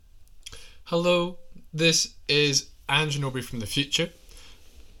Hello, this is Andrew Norbury from the future.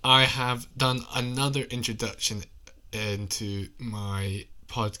 I have done another introduction into my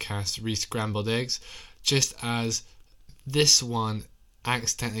podcast, Re-Scrambled Eggs, just as this one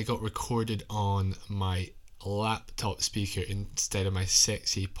accidentally got recorded on my laptop speaker instead of my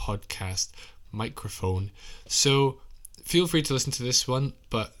sexy podcast microphone. So feel free to listen to this one,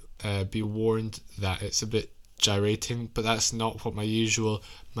 but be warned that it's a bit gyrating, but that's not what my usual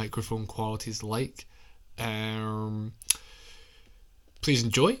microphone quality is like. Please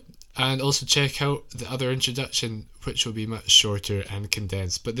enjoy, and also check out the other introduction, which will be much shorter and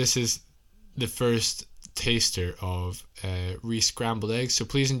condensed, but this is the first taster of Re-Scrambled Eggs, so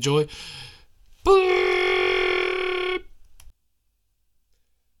please enjoy.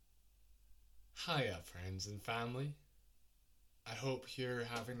 Hiya, friends and family. I hope you're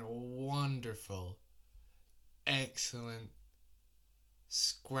having a wonderful, excellent,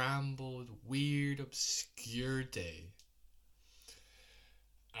 scrambled, weird, obscure day.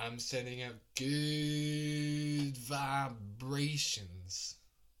 I'm sending out good vibrations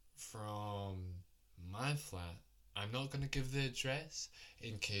from my flat. I'm not going to give the address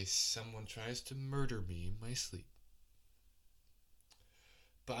in case someone tries to murder me in my sleep.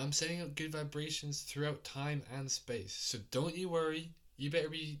 But I'm sending out good vibrations throughout time and space. So don't you worry. You better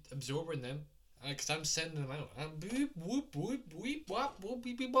be absorbing them. Because I'm sending them out. I'm boop, whoop, whoop, whoop, whoop, whoop,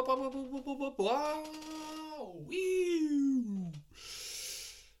 beep, beep, whoop, whoop, whoop, whoop, whoop, whoop, wow, wee.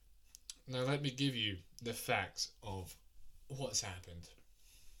 Now let me give you the facts of what's happened.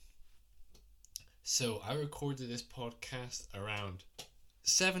 So I recorded this podcast around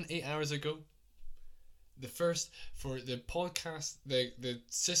 7-8 hours ago. The first, for the podcast, the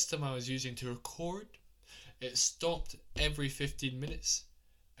system I was using to record, it stopped every 15 minutes.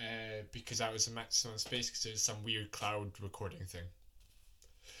 Because that was the maximum space, because it was some weird cloud recording thing.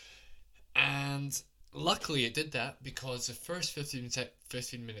 And luckily it did that, because the first 15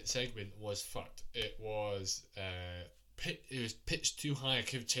 minute segment was fucked. It was pitched too high. I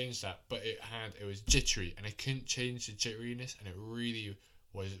could have changed that, but it was jittery, and I couldn't change the jitteriness, and it really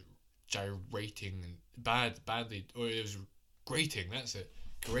was gyrating and badly, or it was grating. That's it,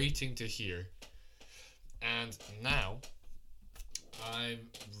 grating to hear. And now I'm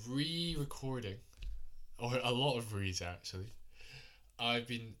re-recording, or a lot of re's actually. I've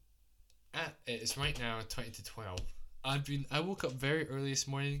been it's right now 20 to 12. I woke up very early this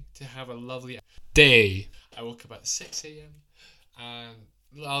morning to have a lovely day. I woke up at 6 a.m. and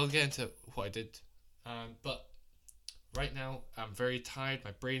I'll get into what I did. But right now I'm very tired.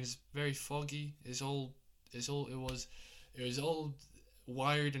 My brain's very foggy. It was all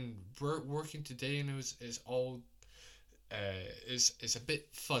wired and working today, and it's all is a bit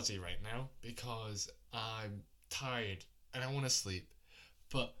fuzzy right now because I'm tired and I want to sleep.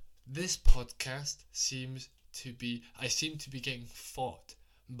 But this podcast I seem to be getting fought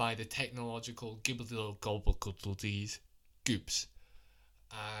by the technological gobbledygook goops,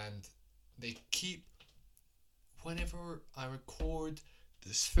 and they keep, whenever I record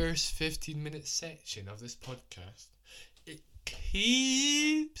this first 15-minute section of this podcast, it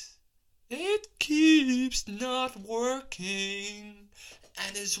keeps not working,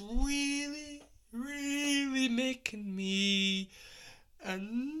 and it's really, really making me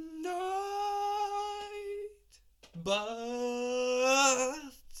annoyed. But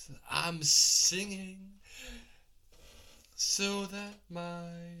I'm singing so that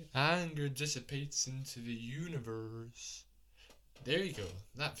my anger dissipates into the universe. There you go.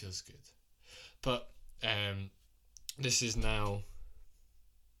 That feels good. But this is now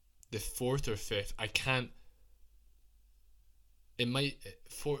the fourth or fifth. I can't. It might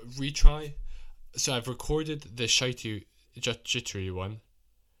retry. So I've recorded the shitey, jittery one.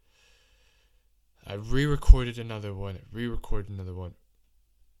 I re-recorded another one.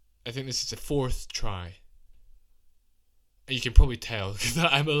 I think this is the fourth try. And you can probably tell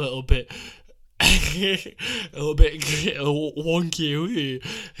that I'm a little bit wonky.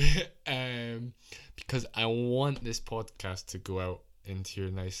 Because I want this podcast to go out into your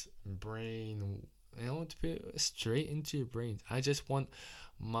nice brain. I want to be straight into your brain. I just want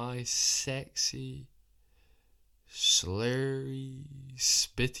my sexy, slurry,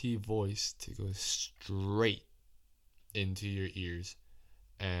 spitty voice to go straight into your ears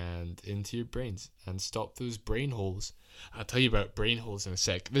and into your brains and stop those brain holes. I'll tell you about brain holes in a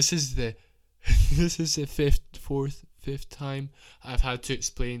sec. This is the fifth time I've had to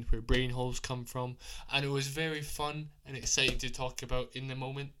explain where brain holes come from, and it was very fun and exciting to talk about in the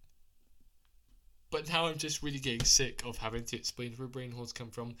moment. But now I'm just really getting sick of having to explain where brain holes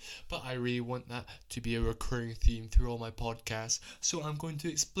come from. But I really want that to be a recurring theme through all my podcasts. So I'm going to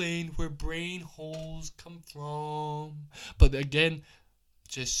explain where brain holes come from. But again,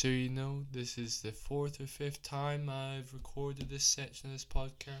 just so you know, this is the 4th or 5th time I've recorded this section of this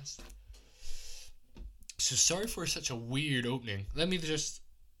podcast. So sorry for such a weird opening. Let me just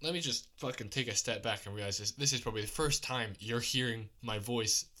fucking take a step back and realize this is probably the first time you're hearing my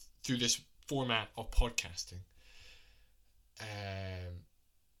voice through this format of podcasting.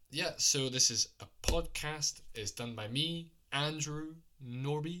 So this is a podcast. It's done by me, Andrew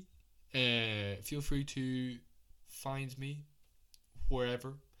Norby. Feel free to find me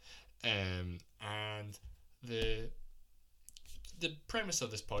wherever. And the premise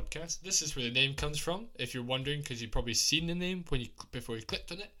of this podcast, this is where the name comes from, if you're wondering, because you've probably seen the name before you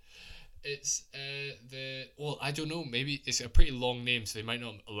clicked on it. It's I don't know, maybe it's a pretty long name, so they might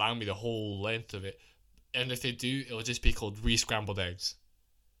not allow me the whole length of it, and if they do, it'll just be called Re-Scrambled Eggs.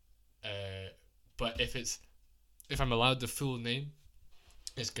 But if I'm allowed the full name,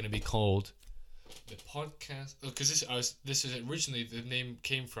 it's going to be called the podcast, because this is originally, the name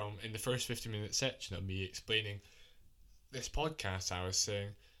came from, in the first 50-minute section of me explaining this podcast, I was saying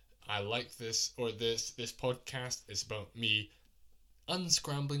I like this, or this podcast is about me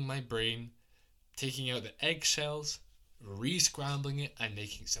unscrambling my brain, taking out the eggshells, re-scrambling it, and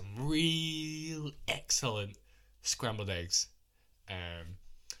making some real excellent scrambled eggs. And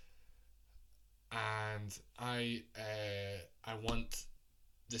I want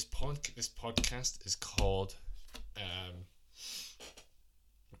this podcast is called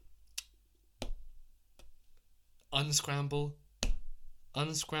Unscramble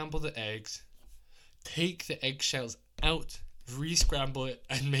the eggs, take the eggshells out, re-scramble it,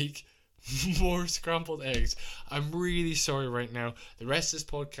 and make more scrambled eggs. I'm really sorry right now. The rest of this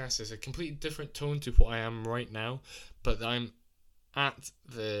podcast is a completely different tone to what I am right now, but I'm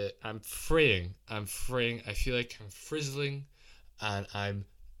fraying. I feel like I'm frizzling, and I'm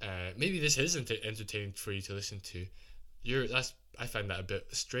maybe this isn't entertaining for you to listen to. I find that a bit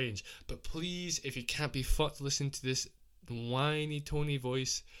strange, but please, if you can't be fucked listening to this whiny Tony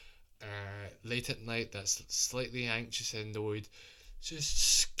voice late at night that's slightly anxious and annoyed,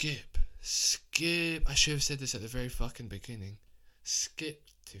 just skip. I should have said this at the very fucking beginning. Skip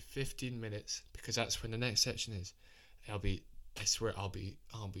to 15 minutes, because that's when the next section is. I swear I'll be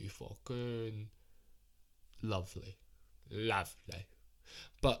fucking lovely.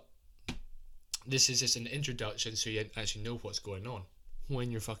 But this is just an introduction, so you actually know what's going on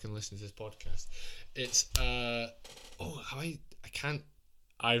when you're fucking listening to this podcast. It's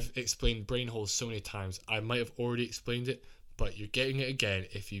I've explained brain holes so many times. I might have already explained it, but you're getting it again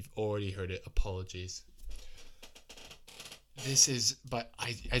if you've already heard it. Apologies. But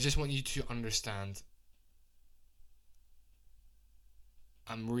I just want you to understand,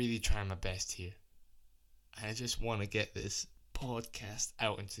 I'm really trying my best here. I just want to get this podcast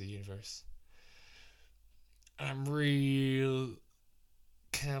out into the universe. I'm real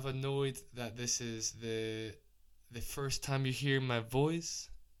kind of annoyed that this is the first time you hear my voice,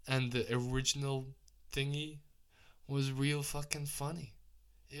 and the original thingy was real fucking funny.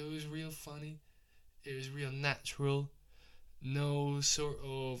 It was real funny. It was real natural. No sort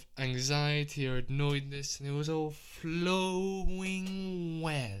of anxiety or annoyedness, and it was all flowing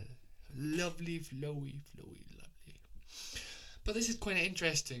well. Lovely, flowy, lovely. But this is quite an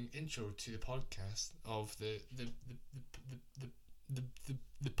interesting intro to the podcast of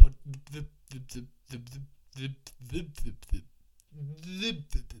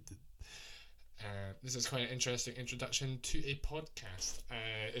this is quite an interesting introduction to a podcast.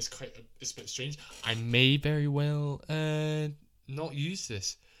 It's a bit strange. I may very well not use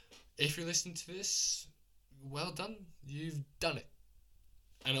this. If you're listening to this, well done. You've done it.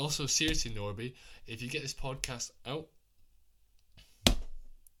 And also, seriously, Norby, if you get this podcast out,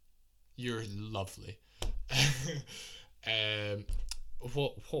 you're lovely.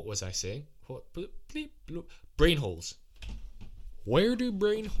 What was I saying? Brain holes. Where do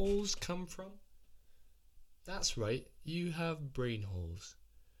brain holes come from? That's right, you have brain holes.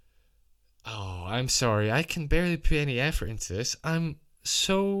 Oh, I'm sorry, I can barely put any effort into this. I'm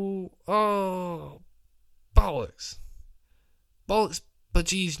so... bollocks. Bollocks,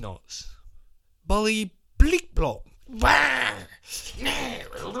 bejeez knots. Bully bleak block.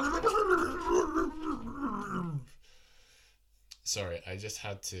 Sorry, I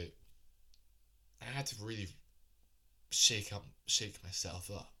had to really shake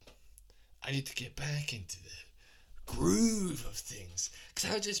myself up. I need to get back into the groove of things,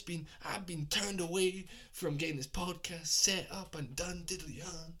 because I've been turned away from getting this podcast set up and done diddly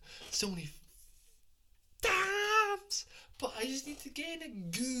on so many But I just need to get in a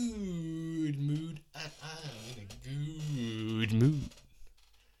good mood, and I'm in a good mood.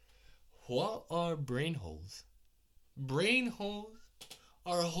 What are brain holes? Brain holes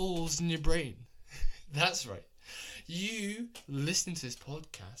are holes in your brain. That's right. You listening to this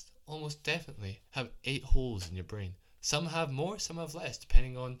podcast almost definitely have 8 holes in your brain. Some have more, some have less,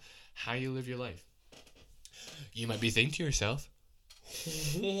 depending on how you live your life. You might be thinking to yourself,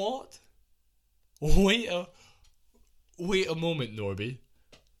 what? Wait a moment, Norby.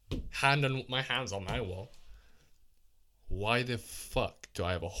 My hands on my wall. Why the fuck do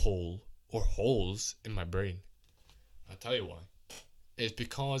I have a hole or holes in my brain? I'll tell you why. It's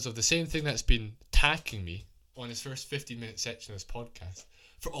because of the same thing that's been attacking me on this first 15-minute section of this podcast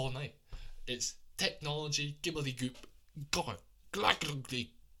for all night. It's technology, gibbly-goop, god,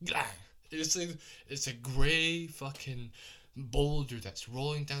 it's a grey fucking boulder that's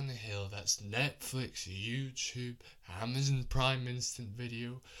rolling down the hill. That's Netflix, YouTube, Amazon Prime Instant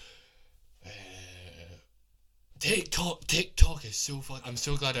Video, TikTok is so fun. I'm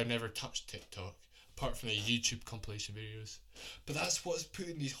so glad I never touched TikTok, apart from the YouTube compilation videos. But that's what's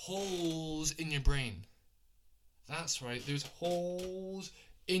putting these holes in your brain. That's right, there's holes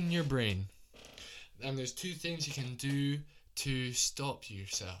in your brain. And there's 2 things you can do to stop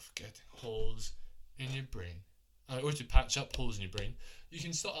yourself getting holes in your brain. Or to patch up holes in your brain. You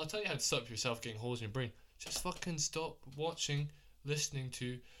can stop. I'll tell you how to stop yourself getting holes in your brain. Just fucking stop watching, listening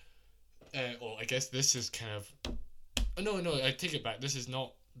to. I guess this is kind of. No, I take it back. This is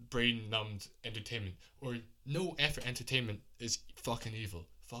not brain-numbed entertainment. Or no effort entertainment is fucking evil.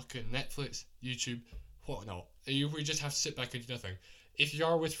 Fucking Netflix, YouTube, what not. We just have to sit back and do nothing. If you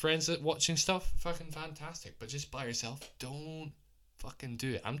are with friends watching stuff, fucking fantastic. But just by yourself, don't fucking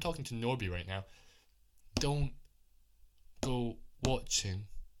do it. I'm talking to Norby right now. Don't go watching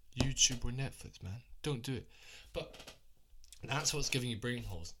YouTube or Netflix, man. Don't do it. But that's what's giving you brain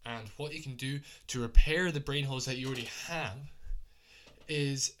holes. And what you can do to repair the brain holes that you already have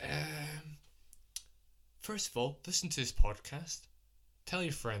is, first of all, listen to this podcast. Tell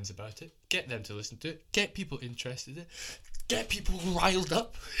your friends about it. Get them to listen to it. Get people interested in it. Get people riled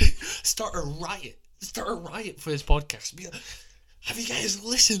up. Start a riot. Start a riot for this podcast. Be like, have you guys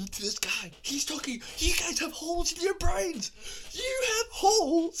listened to this guy? He's talking. You guys have holes in your brains. You have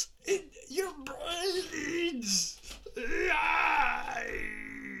holes in your brains.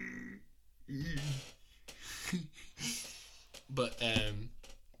 But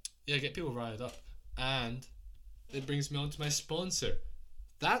yeah, get people riled up, and it brings me on to my sponsor.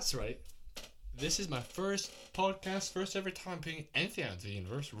 That's right. This is my first podcast, first ever time putting anything out into the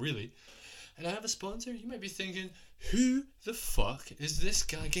universe, really. And I have a sponsor. You might be thinking, who the fuck is this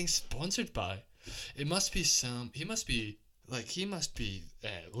guy getting sponsored by? He must be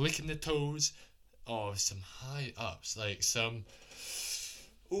licking the toes of some high ups, like some.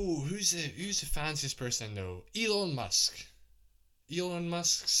 Oh, who's the fanciest person I know? Elon Musk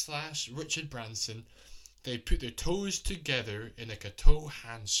 / Richard Branson. They put their toes together in like a toe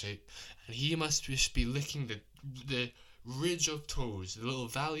handshake, and he must just be licking the ridge of toes, the little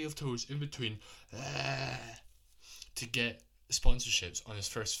valley of toes in between, to get sponsorships on his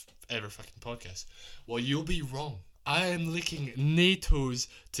first ever fucking podcast. Well, you'll be wrong. I am licking nae toes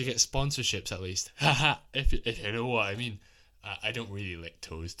to get sponsorships, at least. Haha, if you know what I mean. I don't really lick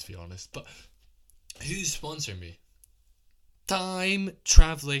toes, to be honest. But who's sponsoring me? Time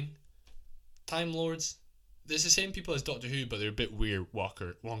traveling Time Lords. There's the same people as Doctor Who, but they're a bit weird,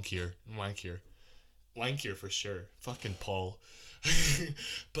 wonkier, and wankier. Wankier for sure. Fucking Paul.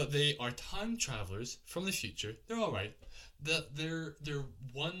 But they are time travelers from the future. They're alright. They've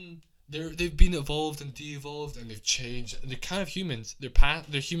been evolved and de-evolved, and they've changed. And they're kind of humans.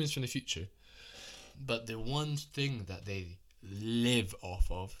 They're humans from the future. But the one thing that they live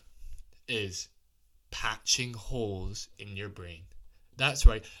off of is patching holes in your brain. That's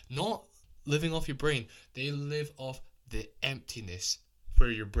right. Not living off your brain. They live off the emptiness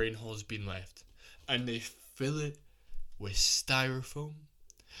where your brain hole's been left. And they fill it with styrofoam.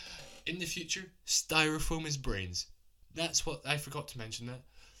 In the future, styrofoam is brains. That's what I forgot to mention that.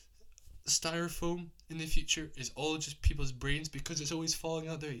 Styrofoam in the future is all just people's brains because it's always falling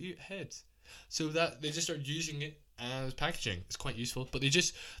out their heads. So that they just start using it as packaging. It's quite useful. But they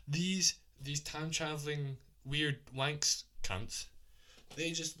just these time traveling weird wanks cunts,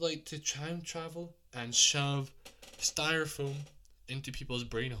 they just like to time travel and shove styrofoam into people's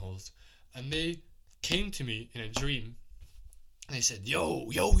brain holes. And they came to me in a dream and they said, yo,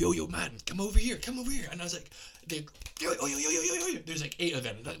 man, come over here. And I was like, yo. There's like 8 of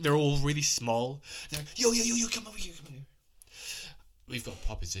them. They're all really small. They're, yo, come over here. We've got a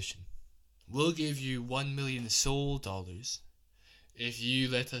proposition. we'll give you 1 million soul dollars if you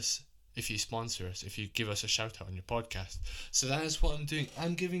let us, if you sponsor us, if you give us a shout out on your podcast. So that is what I'm doing.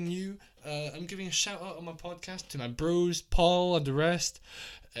 I'm giving a shout out on my podcast to my bros, Paul and the rest,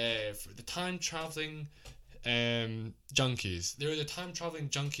 for the time traveling junkies. They're the time traveling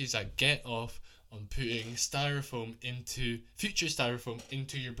junkies that get off on putting future styrofoam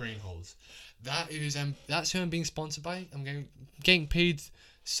into your brain holes. That's who I'm being sponsored by. I'm getting paid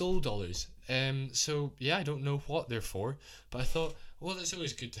soul dollars. So yeah, I don't know what they're for, but I thought, well, it's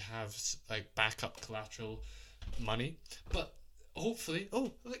always good to have like backup collateral money. But hopefully,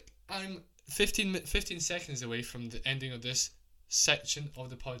 look, I'm 15 seconds away from the ending of this section of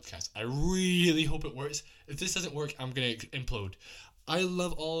the podcast. I really hope it works. If this doesn't work, I'm gonna implode. I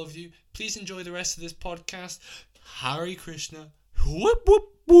love all of you. Please enjoy the rest of this podcast. Hare Krishna. Whoop whoop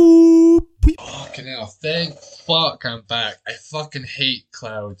whoop. Fucking hell, thank fuck I'm back. I fucking hate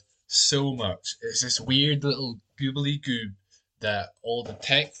cloud so much. It's this weird little goobly goob that all the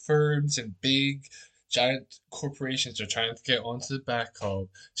tech firms and big giant corporations are trying to get onto the back of.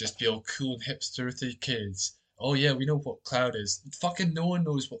 Just be all cool and hipster with their kids. Oh yeah, we know what cloud is. Fucking no one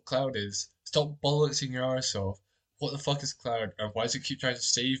knows what cloud is. Stop bollocksing your arse off. What the fuck is cloud, and why does it keep trying to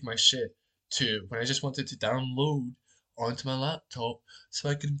save my shit to when I just wanted to download onto my laptop so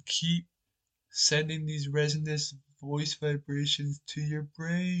I can keep sending these resonant voice vibrations to your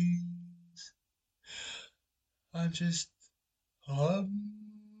brains? I'm just hum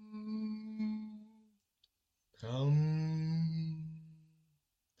hum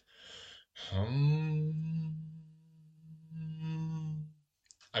hum.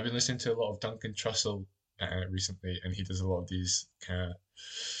 I've been listening to a lot of Duncan Trussell recently, and he does a lot of these kind of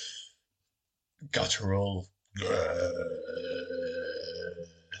guttural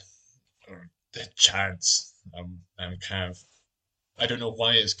the chants. I'm kind of, I don't know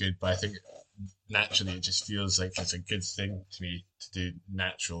why it's good, but I think naturally it just feels like it's a good thing to me to do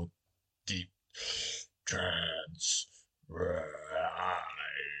natural, deep trance.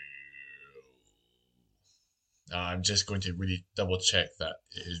 I'm just going to really double check that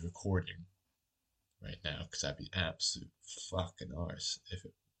it is recording right now, because that'd be absolute fucking arse if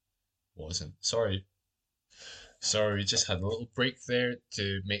it wasn't. Sorry, we just had a little break there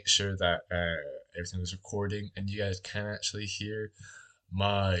to make sure that everything was recording and you guys can actually hear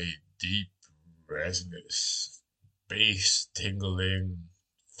my deep resonance, bass tingling,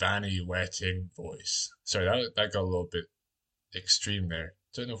 fanny wetting voice. Sorry, that got a little bit extreme there.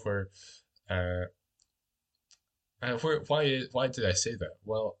 Don't know why did I say that?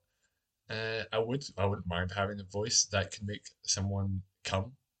 Well, I wouldn't mind having a voice that can make someone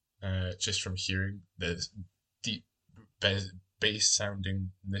come, just from hearing the deep bass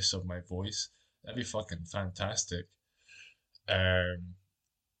soundingness of my voice. That'd be fucking fantastic. Um,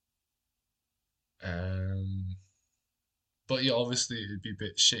 um, but yeah, obviously it'd be a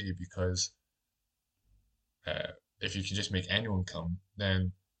bit shitty because if you can just make anyone come,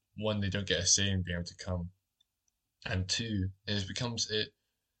 then one, they don't get a say in being able to come, and two, it becomes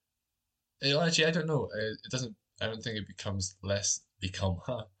actually, I don't know. It doesn't. I don't think it becomes less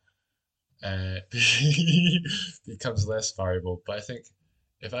uh, becomes less valuable. But I think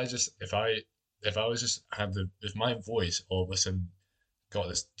if I just if I was just had the if my voice all of a sudden got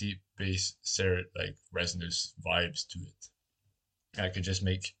this deep bass like resonance vibes to it, I could just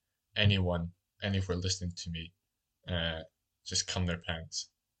make anyone anywhere listening to me just come their pants.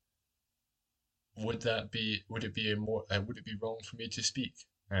 Would it be would it be wrong for me to speak?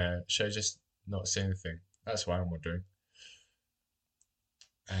 Should I just not say anything? That's what I'm wondering.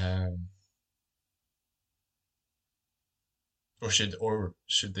 Um, or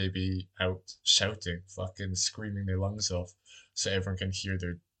should they be out shouting, fucking screaming their lungs off, so everyone can hear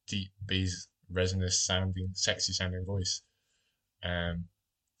their deep bass, resonant sounding, sexy sounding voice? Um,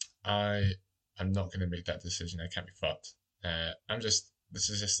 I I'm not gonna make that decision. I can't be fucked. This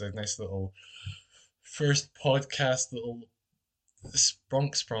is just a nice little first podcast, little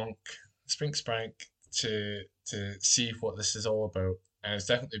sprink sprank to see what this is all about. And it's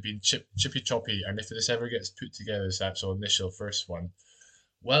definitely been chippy choppy. And if this ever gets put together, this actual initial first one,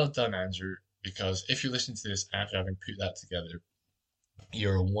 well done, Andrew. Because if you listen to this after having put that together,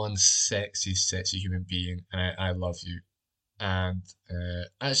 you're one sexy human being, and I love you. And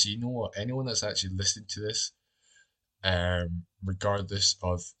actually, you know what? Anyone that's actually listening to this, regardless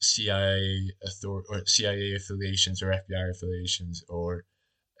of CIA affiliations or FBI affiliations, or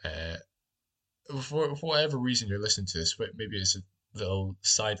uh, for whatever reason you're listening to this, maybe it's a little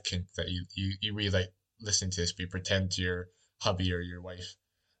side kink that you really like listening to this, but you pretend to your hubby or your wife.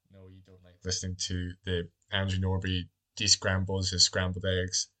 No, you don't like listening to the Andrew Norby descrambles his scrambled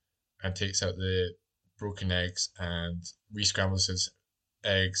eggs. and takes out the broken eggs and rescrambles his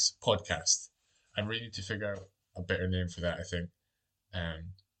eggs podcast. I really need to figure out a better name for that, I think. Um,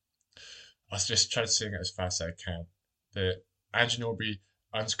 I'll just try to sing it as fast as I can. The Anjinobi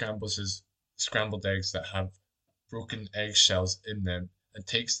unscrambles his scrambled eggs that have broken eggshells in them and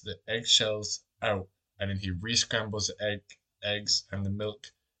takes the eggshells out, and then he rescrambles the eggs and the milk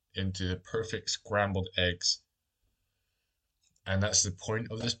into the perfect scrambled eggs. And that's the point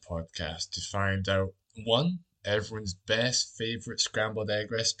of this podcast, to find out one, everyone's best favorite scrambled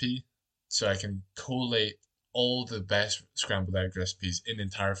egg recipe, so I can collate all the best scrambled egg recipes in the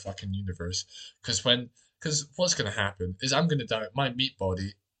entire fucking universe. Because what's gonna happen is I'm gonna die. My meat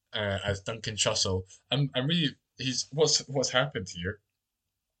body, as Duncan Trussell, I'm really he's what's happened here,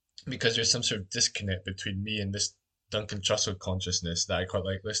 because there's some sort of disconnect between me and this Duncan Trussell consciousness that I quite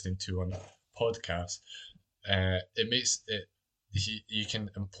like listening to on podcasts. It makes it you can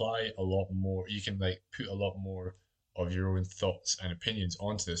imply a lot more. You can like put a lot more of your own thoughts and opinions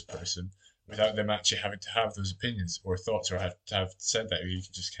onto this person without them actually having to have those opinions or thoughts or have to have said that. You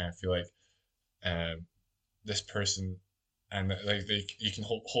can just kind of feel like um, this person, and like you can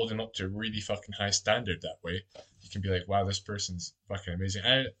hold them up to a really fucking high standard that way. You can be like, wow, this person's fucking amazing.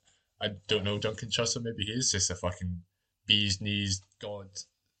 I don't know Duncan Trussell. Maybe he is just a fucking bee's knees god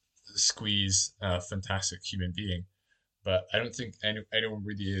squeeze fantastic human being, but I don't think anyone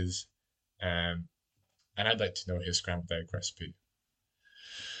really is. Um, and I'd like to know his scrambled egg recipe.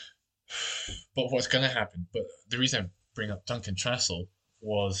 But what's gonna happen? But the reason I bring up Duncan Trussell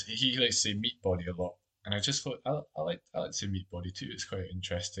was he likes to say meat body a lot, and I just thought I like to say meat body too. It's quite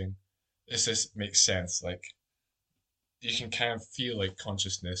interesting. This just makes sense. Like you can kind of feel like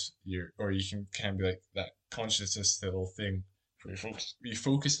consciousness, or you can kind of be like that consciousness little thing where you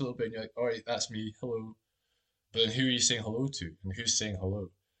focus a little bit and you're like, all right, that's me, hello. But then who are you saying hello to, and who's saying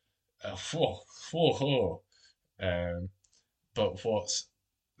hello? Whoa, whoa, whoa. Um, but what's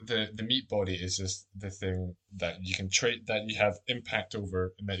the meat body is just the thing that you can trade, that you have impact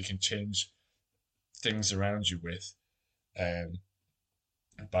over, and that you can change things around you with, um,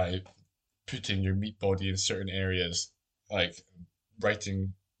 by putting your meat body in certain areas, like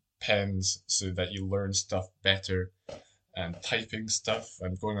writing pens so that you learn stuff better, and typing stuff,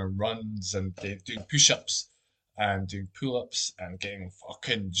 and going on runs, and doing push-ups, and doing pull-ups, and getting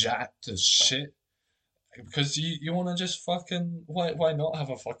fucking jacked as shit. Because you want to just fucking why not have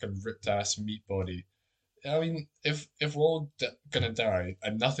a fucking ripped ass meat body? I mean, if we're all gonna die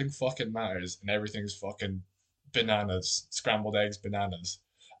and nothing fucking matters and everything's fucking bananas, scrambled eggs, bananas.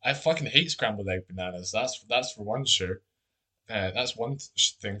 I fucking hate scrambled egg bananas. That's for one sure. That's one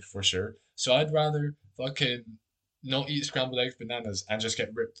thing for sure. So I'd rather fucking not eat scrambled eggs, bananas, and just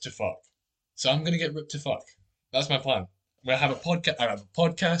get ripped to fuck. So I'm gonna get ripped to fuck. That's my plan. We'll have a podcast. I have a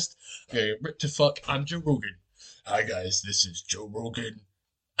podcast. I'm gonna get ripped to fuck. I'm Joe Rogan. Hi guys, this is Joe Rogan.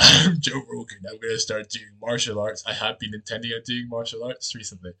 I'm Joe Rogan. I'm gonna start doing martial arts. I have been intending on doing martial arts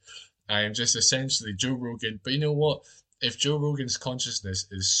recently. I am just essentially Joe Rogan. But you know what? If Joe Rogan's consciousness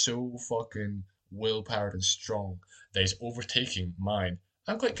is so fucking willpowered and strong that he's overtaking mine,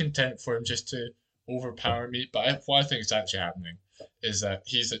 I'm quite content for him just to overpower me. But what I think is actually happening is that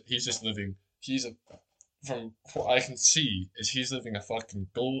he's just living. From what I can see, is he's living a fucking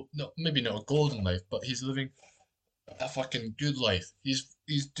no, maybe not a golden life, but he's living a fucking good life. He's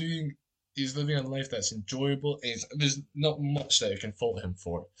living a life that's enjoyable. And there's not much that I can fault him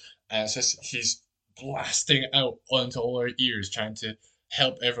for. And it's just he's blasting out onto all our ears, trying to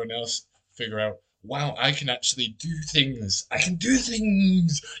help everyone else figure out. Wow, I can actually do things. I can do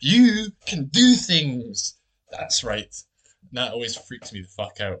things. You can do things. That's right. And that always freaks me the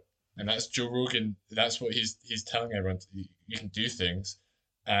fuck out. And that's Joe Rogan. That's what he's telling everyone. You can do things,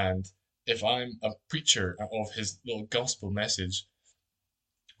 and if I'm a preacher of his little gospel message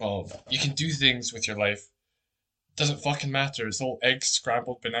of you can do things with your life, doesn't fucking matter. It's all eggs,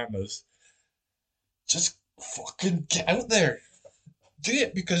 scrambled bananas. Just fucking get out there, do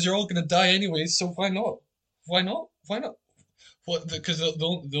it because you're all gonna die anyway. So why not? Why not? Why not? What? Because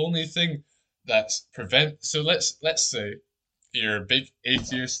the only thing that's prevent. So let's say you're a big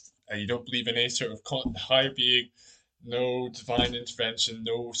atheist and you don't believe in any sort of high being, no divine intervention,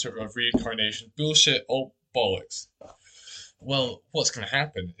 no sort of reincarnation, bullshit, all bollocks. Well, what's going to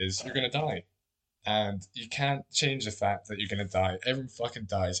happen is you're going to die. And you can't change the fact that you're going to die. Everyone fucking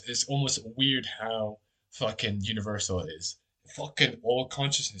dies. It's almost weird how fucking universal it is. Fucking all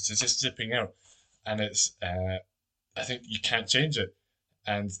consciousness is just zipping out. And I think you can't change it.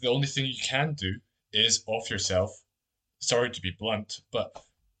 And the only thing you can do is off yourself. Sorry to be blunt, but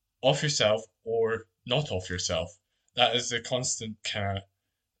off yourself or not off yourself. That is the constant kind of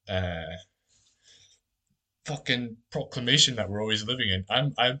uh, fucking proclamation that we're always living in.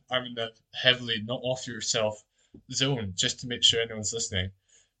 I'm in the heavily not off yourself zone just to make sure anyone's listening,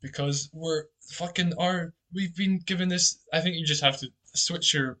 because we've been given this. I think you just have to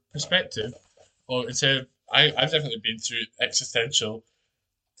switch your perspective, or instead of I've definitely been through existential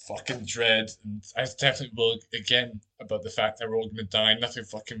fucking dread, and I definitely will again about the fact that we're all gonna die. Nothing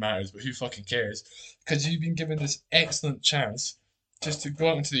fucking matters, but who fucking cares? Because you've been given this excellent chance just to go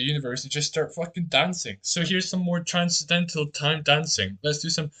out into the universe and just start fucking dancing. So here's some more transcendental time dancing. Let's do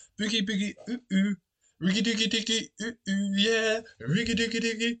some boogie boogie ooh ooh, riggy diggy diggy ooh ooh yeah, riggy diggy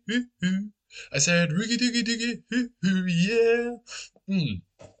diggy ooh ooh. I said riggy diggy diggy ooh ooh yeah. Mm.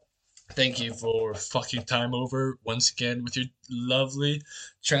 Thank you for fucking time over once again with your lovely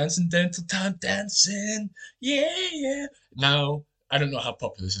transcendental time dancing. Yeah, yeah. Now, I don't know how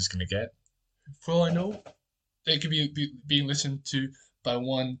popular this is going to get. For all I know, it could be being listened to by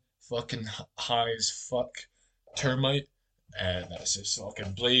one fucking high as fuck termite. That's just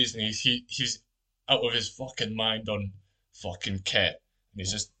fucking Blaze, and he's out of his fucking mind on fucking Ket. And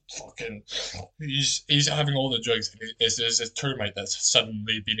he's just fucking he's having all the drugs. And there's this termite that's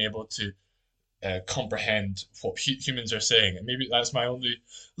suddenly been able to comprehend what humans are saying. And maybe that's my only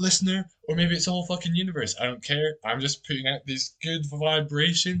listener, or maybe it's the whole fucking universe. I don't care. I'm just putting out these good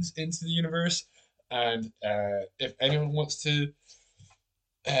vibrations into the universe. And if anyone wants to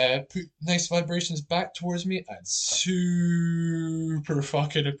put nice vibrations back towards me, I'd super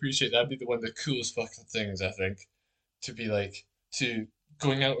fucking appreciate that. That'd be the one of the coolest fucking things, I think. To be like, to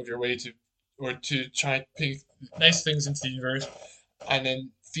going out of your way to, or to try putting nice things into the universe and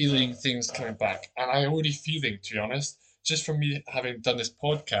then feeling things coming back. And I already feeling, to be honest, just from me having done this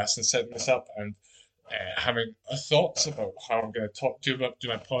podcast and setting this up and having thoughts about how I'm going to do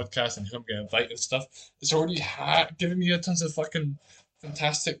my podcast and who I'm going to invite and stuff. It's already given me a tons of fucking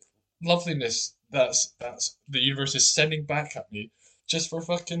fantastic loveliness that's the universe is sending back at me just for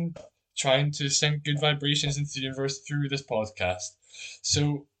fucking trying to send good vibrations into the universe through this podcast.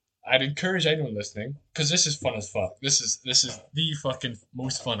 So I'd encourage anyone listening, because this is fun as fuck. This is the fucking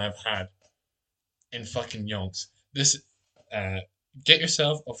most fun I've had in fucking yonks. This uh get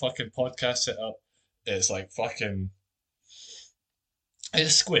yourself a fucking podcast set up. It's like fucking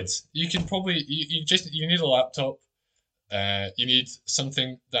it's squids. You can probably you need a laptop. You need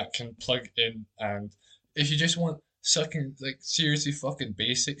something that can plug in, and if you just want sucking like seriously fucking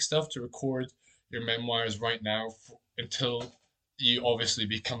basic stuff to record your memoirs right now until you obviously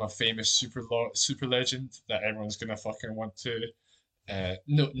become a famous super legend that everyone's gonna fucking want to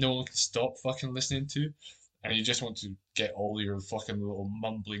no one can stop fucking listening to, and you just want to get all your fucking little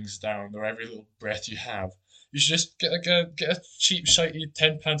mumblings down or every little breath you have, you should just get a cheap shitey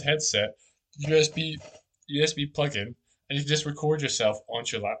 £10 headset, USB plug in, and you can just record yourself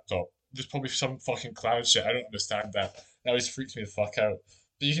onto your laptop. There's probably some fucking cloud shit. I don't understand that. That always freaks me the fuck out.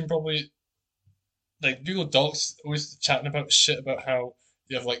 But you can probably like Google Docs always chatting about shit about how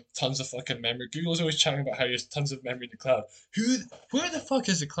you have like tons of fucking memory. Google's always chatting about how you have tons of memory in the cloud. Where the fuck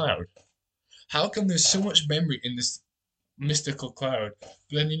is the cloud? How come there's so much memory in this mystical cloud? But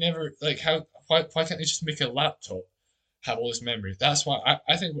then you never like why can't they just make a laptop have all this memory? That's why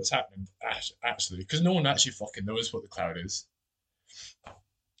I think what's happened actually, because no one actually fucking knows what the cloud is.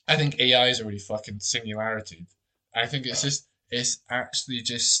 I think AI is already fucking singularity. I think it's actually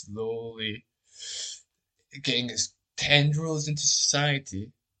just slowly getting its tendrils into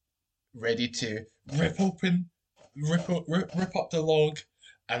society, ready to rip up the log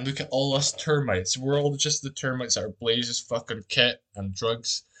and look at all us termites. We're all just the termites that are Blaze's fucking kit and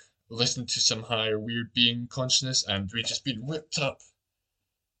drugs, listen to some higher weird being consciousness, and we just been ripped up.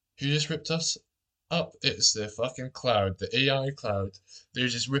 Who just ripped us up? It's the fucking cloud, the AI cloud. They're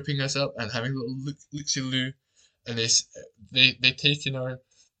just ripping us up and having a little looksy loo, and they take in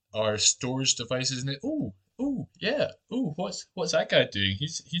our storage devices and it. Oh yeah. Oh, what's that guy doing?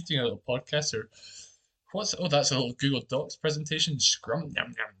 He's doing a little podcast or what's that's a little Google Docs presentation. Scrum nom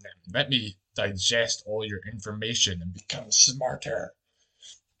nom nom. Let me digest all your information and become smarter.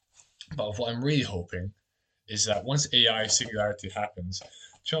 But what I'm really hoping is that once AI singularity happens,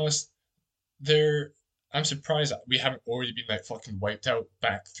 to be honest, there I'm surprised that we haven't already been like fucking wiped out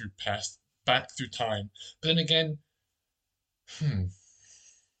back through time. But then again, hmm,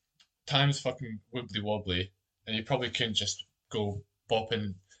 time's fucking wibbly wobbly, and you probably couldn't just go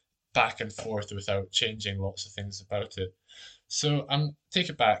bopping back and forth without changing lots of things about it. So I'm take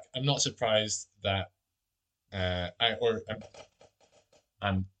it back. I'm not surprised that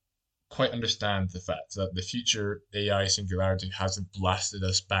I'm quite understand the fact that the future AI singularity hasn't blasted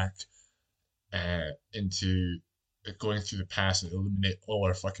us back into going through the past and eliminate all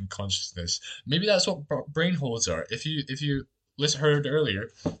our fucking consciousness. Maybe that's what brain holes are. If you heard earlier,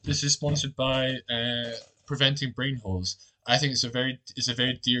 this is sponsored by preventing brain holes. I think it's a very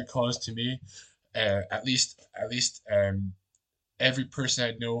dear cause to me. At least every person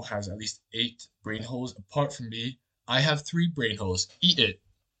I know has at least 8 brain holes. Apart from me, I have 3 brain holes. Eat it,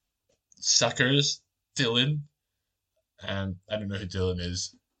 suckers. Dylan. I don't know who Dylan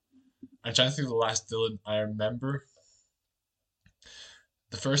is. I'm trying to think of the last Dylan I remember.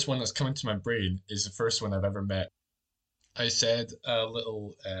 The first one that's coming to my brain is the first one I've ever met. I said a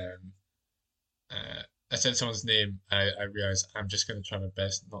little, I said someone's name. I realized I'm just going to try my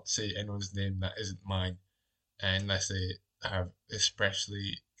best not to say anyone's name that isn't mine, unless they have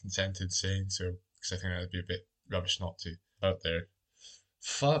expressly consented saying so, because I think that would be a bit rubbish not to out there.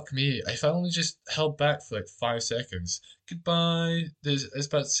 Fuck me. I finally just held back for like 5 seconds. Goodbye. I was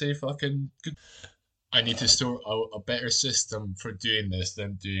about to say fucking good. I need to sort out a better system for doing this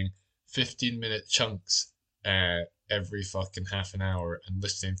than doing 15-minute chunks every fucking half an hour and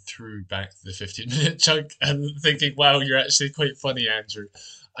listening through back to the 15-minute chunk and thinking, wow, you're actually quite funny, Andrew.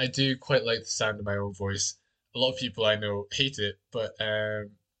 I do quite like the sound of my own voice. A lot of people I know hate it, but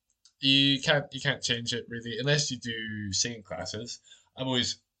you can't change it really unless you do singing classes.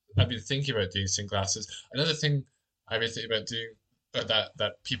 I've been thinking about doing singing classes. Another thing I've been thinking about doing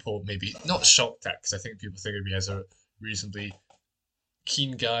that people maybe not shocked at, because I think people think of me as a reasonably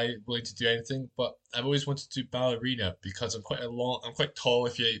keen guy willing to do anything, but I've always wanted to do ballerina because I'm quite tall.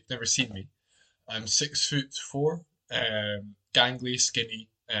 If you've never seen me, I'm 6'4", gangly, skinny,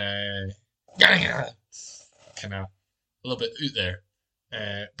 kind of a little bit out there.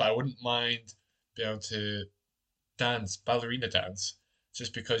 But I wouldn't mind being able to dance, ballerina dance,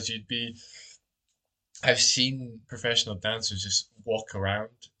 just because you'd be. I've seen professional dancers just walk around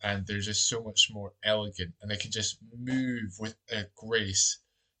and they're just so much more elegant and they can just move with a grace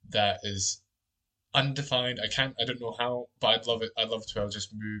that is undefined. I don't know how, but I'd love it. I'd love to be able to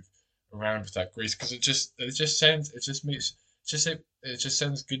just move around with that grace because it just sends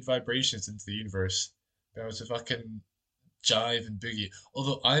good vibrations into the universe. Be able to fucking jive and boogie.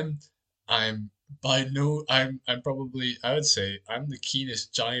 Although I'm by no I'm probably I would say I'm the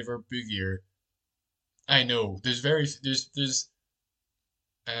keenest jiver boogier I know.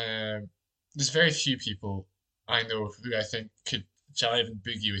 Um there's very few people I know who I think could jive and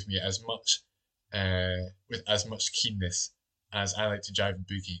boogie with me with as much keenness as I like to jive and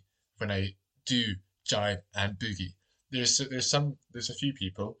boogie when I do jive and boogie. There's a few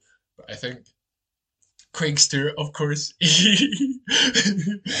people, but I think Craig Stewart, of course. Yeah.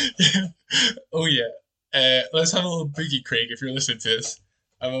 Oh yeah. Let's have a little boogie, Craig, if you're listening to this.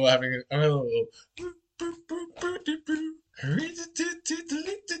 I'm a little.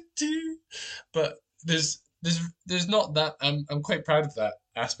 But there's not that. I'm quite proud of that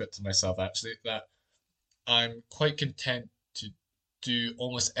aspect of myself actually. That I'm quite content to do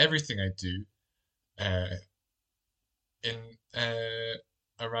almost everything I do uh, in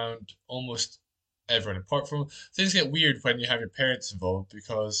around almost everyone. Apart from things get weird when you have your parents involved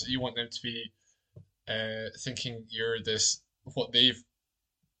because you want them to be thinking you're this what they've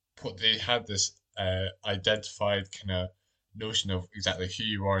what they had this identified kind of notion of exactly who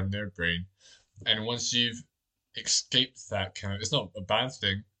you are in their brain, and once you've escaped that kind of, it's not a bad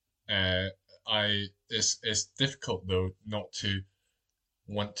thing. Uh, it's difficult though not to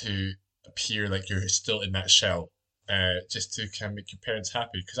want to appear like you're still in that shell, just to kind of make your parents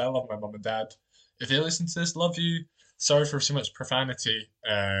happy. Because I love my mum and dad. If they listen to this, love you. Sorry for so much profanity,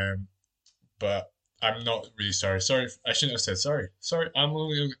 but I'm not really sorry. Sorry, I shouldn't have said sorry. Sorry, I'm a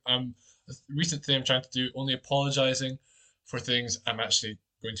recent thing I'm trying to do. Only apologizing for things I'm actually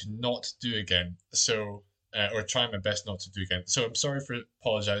going to not do again. So, or trying my best not to do again. So I'm sorry for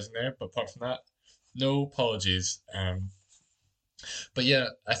apologizing there, but apart from that, no apologies. But yeah,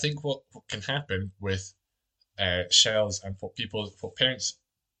 I think what can happen with shells and what parents'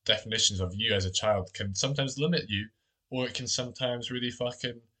 definitions of you as a child can sometimes limit you, or it can sometimes really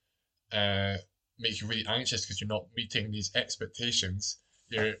fucking uh, make you really anxious because you're not meeting these expectations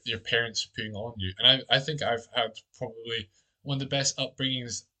your parents are putting on you. And I think I've had probably one of the best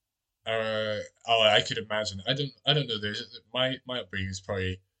upbringings I could imagine. I don't know. My upbringing is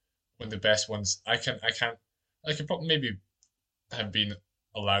probably one of the best ones. I could probably maybe have been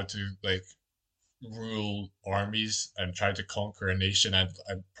allowed to like rule armies and try to conquer a nation. I'd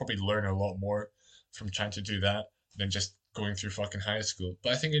probably learn a lot more from trying to do that than just going through fucking high school.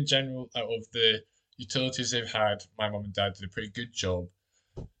 But I think in general, out of the utilities they've had, my mum and dad did a pretty good job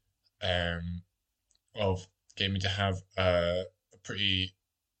um, of getting me to have a pretty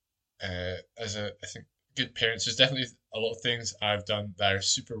as a I think good parents. There's definitely a lot of things I've done that are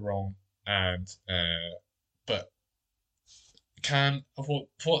super wrong, and but can what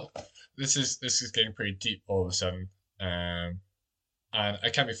this is getting pretty deep all of a sudden, and I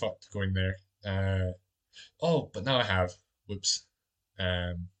can't be fucked going there. Oh, but now I have. Whoops.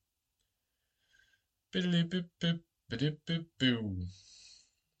 Um, boop boop boop boop boop boo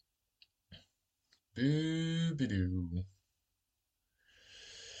boo boo.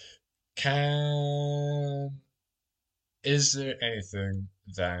 Can Is there anything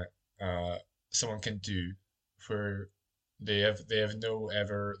that someone can do for they have no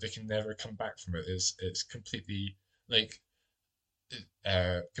ever they can never come back from it? It's completely like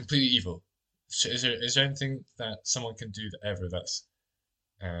completely evil. So is there anything that someone can do that ever that's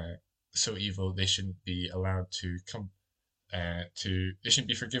uh so evil they shouldn't be allowed to come to they shouldn't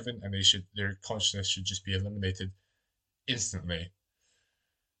be forgiven, and their consciousness should just be eliminated instantly?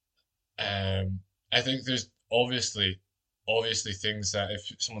 I think there's obviously things that if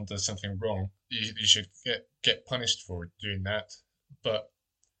someone does something wrong, you should get punished for doing that. But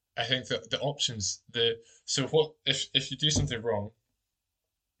I think that the options the so what if you do something wrong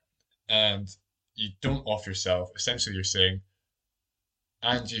and you don't off yourself, essentially you're saying,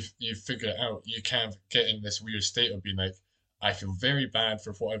 and you've figured it out, you can't get in this weird state of being like, I feel very bad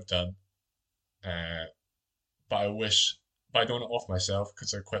for what I've done, uh, but I wish, but I don't off myself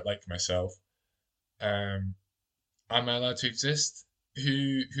because I quite like myself. Um, am I allowed to exist?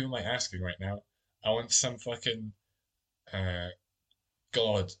 Who am I asking right now? I want some fucking uh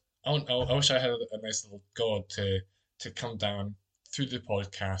god. I wish I had a nice little god to come down through the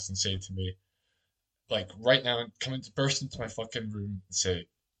podcast and say to me, like right now, come into burst into my fucking room and say,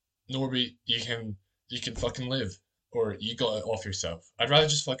 Norby, you can fucking live, or you got it off yourself. I'd rather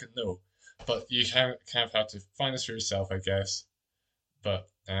just fucking know, but you kind of have to find this for yourself, I guess. But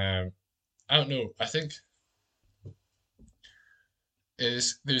I don't know. I think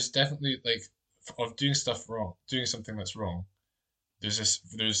is there's definitely like of doing stuff wrong, doing something that's wrong. There's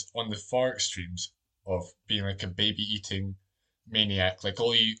on the far extremes of being like a baby eating maniac, like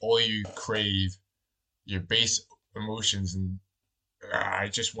all you crave, your base emotions, and I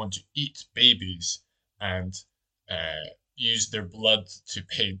just want to eat babies and use their blood to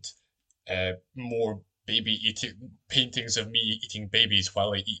paint more baby eating paintings of me eating babies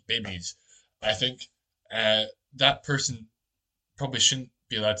while I eat babies. I think uh, that person probably shouldn't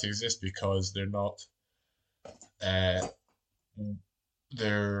be allowed to exist because uh,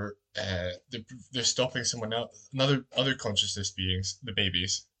 they're stopping someone else, other consciousness beings, the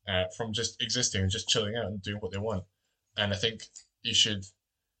babies, from just existing and just chilling out and doing what they want. And I think you should.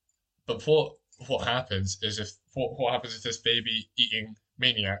 But what happens is if what happens if this baby eating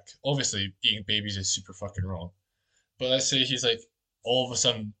maniac, obviously eating babies is super fucking wrong. But let's say he's like all of a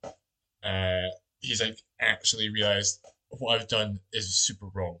sudden, uh, he's like actually realized what I've done is super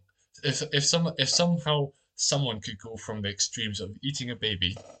wrong. If somehow someone could go from the extremes of eating a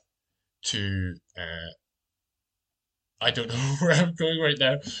baby to I don't know where I'm going right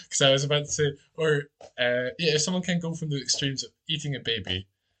now because I was about to say, or yeah, if someone can go from the extremes of eating a baby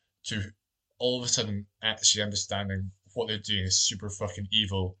to all of a sudden actually understanding what they're doing is super fucking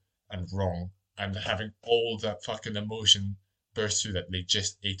evil and wrong, and having all that fucking emotion burst through that they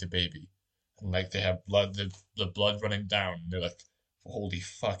just ate a baby, and like they have the blood running down, and they're like, holy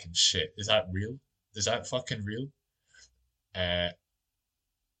fucking shit, is that real? Is that fucking real? Uh,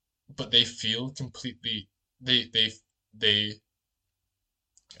 but they feel completely they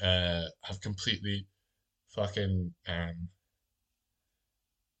have completely fucking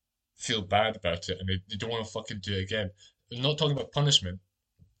feel bad about it, and they don't want to fucking do it again. I'm not talking about punishment.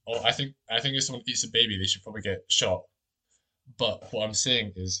 Oh, I think if someone eats a baby, they should probably get shot. But what I'm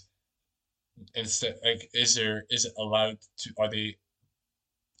saying is, instead, like, is it allowed to? Are they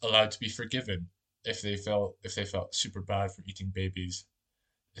allowed to be forgiven if they felt super bad for eating babies?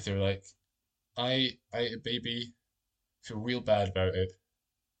 If they're like, I ate a baby, feel real bad about it.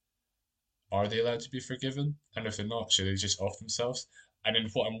 Are they allowed to be forgiven? And if they're not, should they just off themselves? And then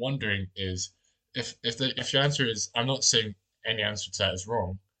what I'm wondering is, if your answer is, I'm not saying any answer to that is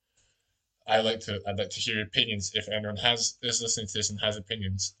wrong. I'd like to hear your opinions if anyone is listening to this and has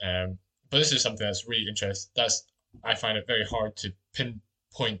opinions. But this is something that's really interesting. I find it very hard to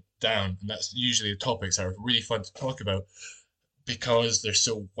pinpoint down, and that's usually the topics that are really fun to talk about because they're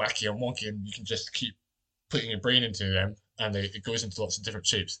so wacky and wonky, and you can just keep putting your brain into them, and it goes into lots of different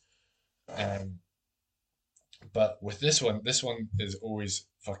shapes. Um, but with this one is always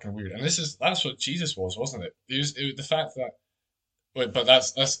fucking weird, and that's what Jesus was, wasn't it? It was the fact that. Wait, but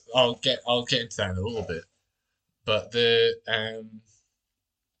that's I'll get into that in a little bit. But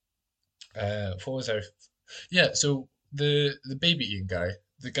What was our? Yeah, so the baby eating guy,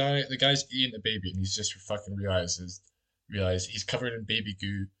 the guy's eating a baby, and he's just fucking realize he's covered in baby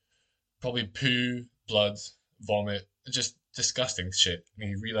goo, probably poo, blood, vomit, just disgusting shit, and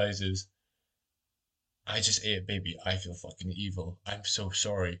he realizes I just ate a baby. I feel fucking evil. I'm so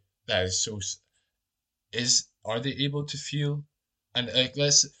sorry. That is so. Is are they able to feel? And like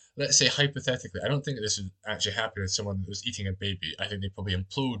let's say hypothetically, I don't think this would actually happen with someone that was eating a baby. I think they probably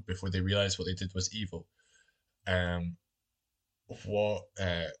implode before they realize what they did was evil. Um, what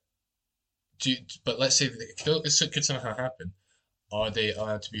do you, but let's say that could somehow happen. Are they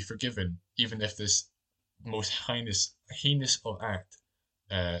allowed to be forgiven, even if this most heinous of act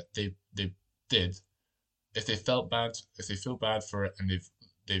they did? If they felt bad, if they feel bad for it, and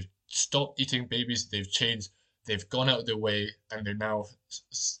they've stopped eating babies, they've changed, they've gone out of their way, and they're now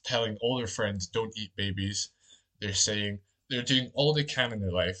telling all their friends don't eat babies. They're saying they're doing all they can in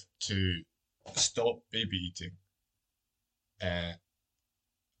their life to stop baby eating. Uh,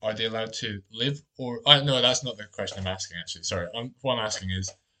 are they allowed to live, or no? That's not the question I'm asking. Actually, sorry. What I'm asking is,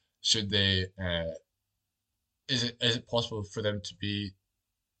 should they? Is it possible for them to be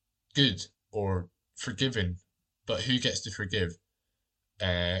good or forgiven? But who gets to forgive?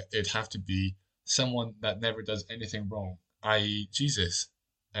 It'd have to be someone that never does anything wrong, i.e., Jesus.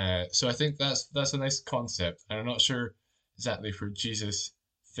 So I think that's a nice concept, and I'm not sure exactly where Jesus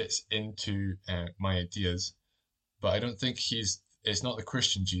fits into my ideas, but I don't think he's. It's not the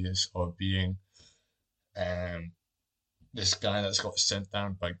Christian Jesus of being um, this guy that's got sent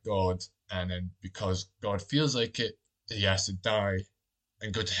down by God, and then because God feels like it, he has to die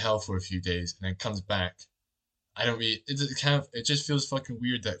and go to hell for a few days, and then comes back. I don't really. It just feels fucking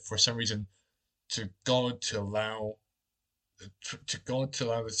weird that for some reason to God to allow the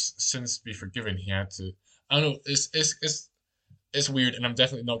sins to be forgiven, he had to. I don't know. It's weird, and I'm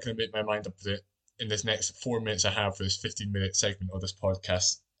definitely not going to make my mind up with it in this next 4 minutes I have for this 15-minute segment of this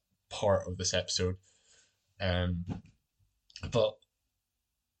podcast part of this episode. Um, but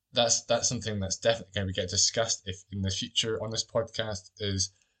that's something that's definitely going to get discussed if in the future on this podcast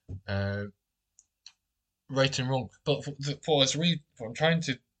is uh, right and wrong. But what I'm trying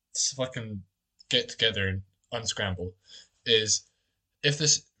to fucking get together and unscramble is if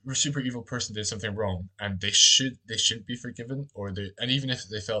this super evil person did something wrong and they shouldn't be forgiven, or they, and even if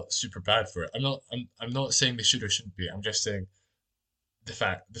they felt super bad for it, I'm not saying they should or shouldn't be. I'm just saying the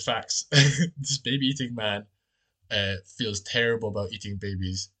facts. This baby eating man feels terrible about eating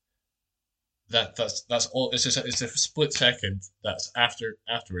babies. That's all. It's a split second. That's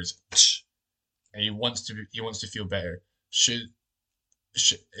afterwards, and he wants to feel better. Is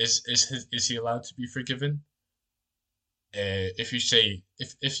he allowed to be forgiven? If you say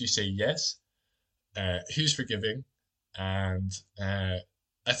yes, who's forgiving? And I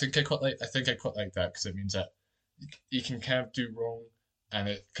think I quite like that because it means that you can kind of do wrong,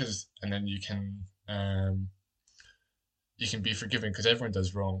 and then you can be forgiven because everyone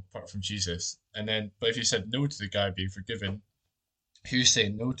does wrong apart from Jesus. And then, but if you said no to the guy being forgiven, who's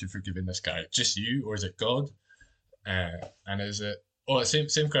saying no to forgiving this guy? Just you, or is it God? And is it? Oh,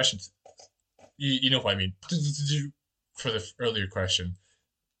 same question. You know what I mean for the earlier question,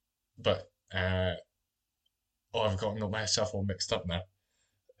 but I've gotten myself all mixed up now.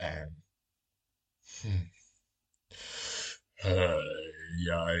 Um, hmm. Uh,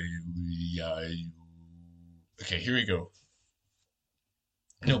 yeah, yeah. Okay, here we go.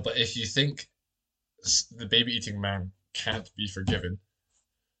 No, but if you think the baby eating man can't be forgiven,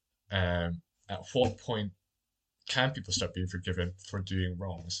 at what point can people start being forgiven for doing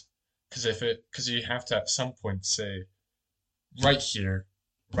wrongs? Because you have to at some point say, right here,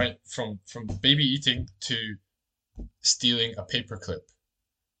 right from baby eating to stealing a paperclip,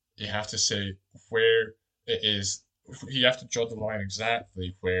 you have to say where it is. You have to draw the line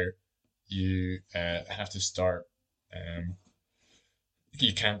exactly where you have to start. Um,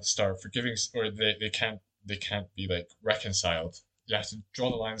 you can't start forgiving, or they can't be like reconciled. You have to draw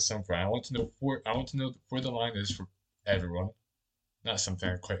the line somewhere. I want to know where the line is for everyone. That's something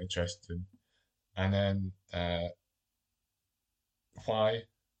I'm quite interested in. And then why?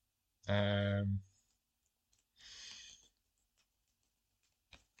 Um,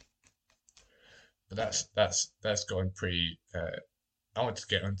 but that's gotten pretty. I want to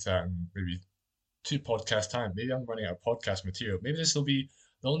get into that in maybe two podcast time. Maybe I'm running out of podcast material. Maybe this will be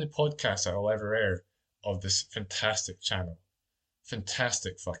the only podcast that I'll ever air of this fantastic channel.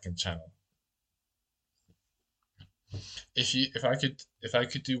 Fantastic fucking channel. If I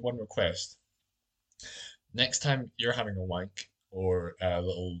could do one request, next time you're having a wank or a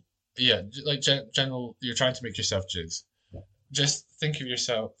little, yeah, like general, you're trying to make yourself jizz. just think of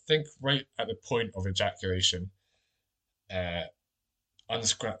yourself. Think right at the point of ejaculation. Uh, I'm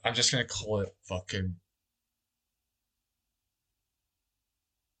just gonna call it fucking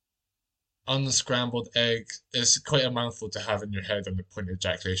unscrambled egg. It's quite a mouthful to have in your head on the point of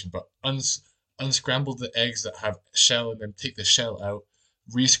ejaculation, but unscramble the eggs that have shell in them, take the shell out,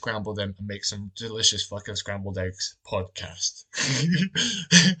 re-scramble them, and make some delicious fucking scrambled eggs podcast.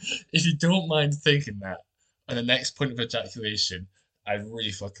 If you don't mind thinking that on the next point of ejaculation, I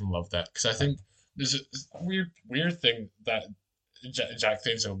really fucking love that because I think there's a weird thing that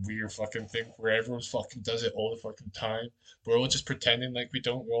ejaculation's a weird fucking thing where everyone fucking does it all the fucking time. We're all just pretending like we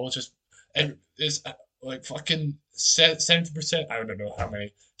don't. We're all just and it's like fucking 70%. I don't know how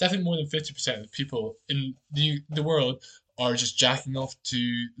many. Definitely more than 50% of the people in the world are just jacking off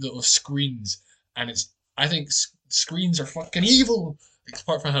to little screens, and it's. I think screens are fucking evil.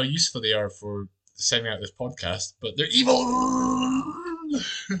 Apart from how useful they are for sending out this podcast, but they're evil.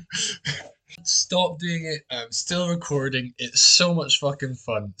 Stop doing it. I'm still recording. It's so much fucking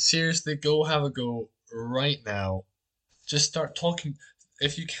fun. Seriously, go have a go right now. Just start talking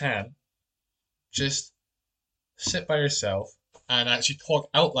if you can. Just sit by yourself and actually talk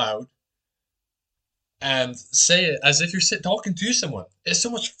out loud and say it as if you're talking to someone. It's so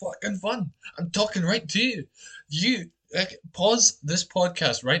much fucking fun. I'm talking right to you. You like pause this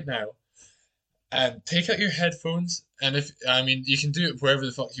podcast right now and take out your headphones. And if I mean, you can do it wherever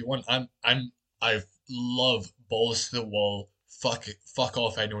the fuck you want. I love balls to the wall. Fuck it, fuck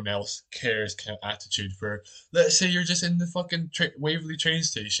off. Anyone else cares kind of attitude. For let's say you're just in the fucking Waverley train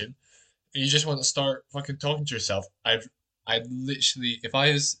station and you just want to start fucking talking to yourself. I'd literally, if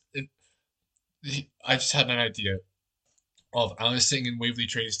I was, if, I just had an idea of I was sitting in Waverley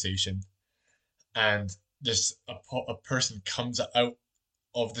train station and just a person comes out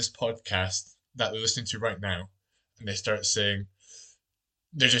of this podcast that they're listening to right now, and they start saying,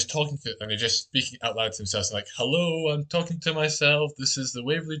 they're just talking to, and they're just speaking out loud to themselves, like, "Hello, I'm talking to myself. This is the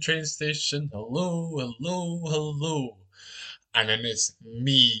Waverley train station. Hello, hello, hello." And then it's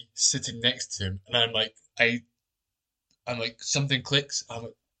me sitting next to him, and I'm like, something clicks. I'm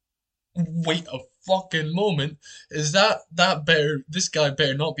like, wait a fucking moment. Is that better? This guy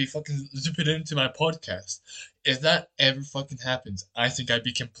better not be fucking zipping into my podcast. If that ever fucking happens, I think I'd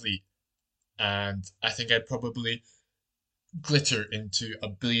be complete. And I think I'd probably glitter into a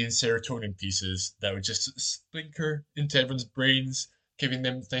billion serotonin pieces that would just splinter into everyone's brains, giving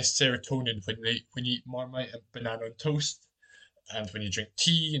them nice serotonin when you eat Marmite and banana on toast, and when you drink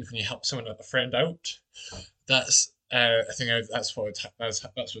tea, and when you help someone a friend out. That's I think that's that's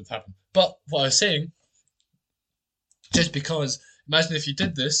what happened. But what I was saying, just because, imagine if you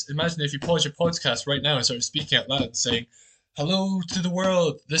did this. Imagine if you pause your podcast right now and started speaking out loud and saying, "Hello to the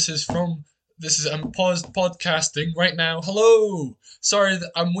world. I'm paused podcasting right now. Hello. Sorry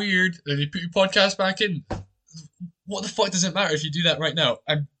that I'm weird." Then you put your podcast back in. What the fuck does it matter if you do that right now?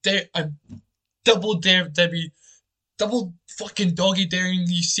 I'm double dare Debbie, double fucking doggy daring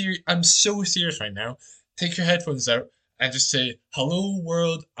you. I'm so serious right now. Take your headphones out and just say, "Hello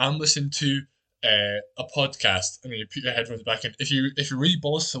world, I'm listening to a podcast," and then you put your headphones back in. If you really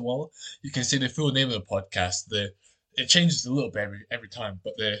balls to the wall, you can say the full name of the podcast. It changes a little bit every time,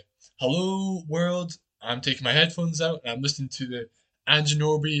 but the "Hello world, I'm taking my headphones out and I'm listening to the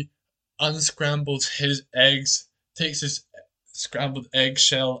Anginorbi unscrambles his eggs, takes his scrambled egg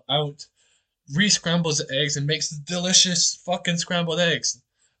shell out, re-scrambles the eggs and makes delicious fucking scrambled eggs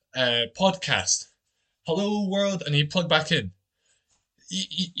podcast. Hello world," and you plug back in.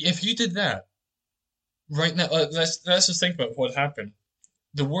 If you did that right now, let's just think about what happened.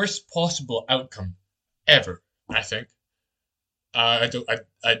 The worst possible outcome ever, I think. I don't.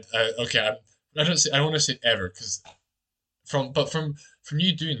 Okay. I don't say. I don't want to say ever because from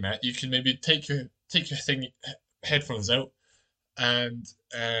you doing that, you can maybe take your headphones out and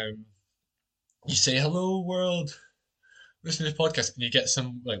you say, "Hello world, listen to this podcast," and you get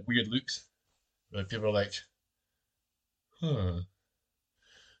some like weird looks. Like people are like, "Huh,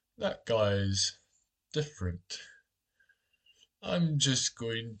 that guy's different. I'm just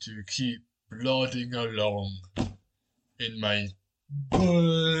going to keep plodding along in my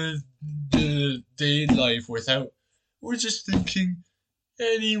day life without." We're just thinking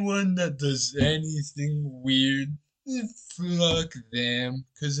anyone that does anything weird, fuck them,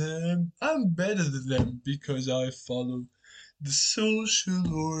 cause I'm better than them because I follow the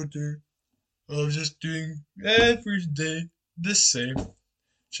social order of just doing every day the same,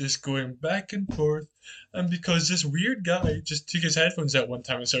 just going back and forth. And because this weird guy just took his headphones out one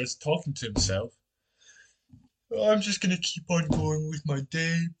time and started talking to himself, I'm just gonna keep on going with my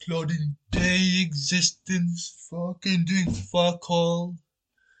day, plodding day existence, fucking doing fuck all,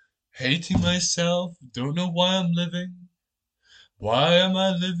 hating myself, don't know why I'm living. Why am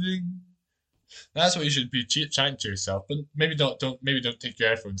I living? That's what you should be chatting to yourself. But maybe don't take your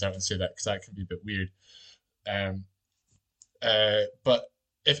headphones out and say that because that can be a bit weird. Um, but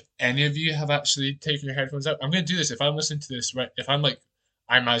if any of you have actually taken your headphones out, I'm gonna do this. If I'm listening to this right, if I'm like,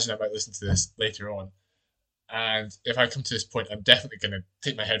 I imagine I might listen to this later on, and if I come to this point, I'm definitely gonna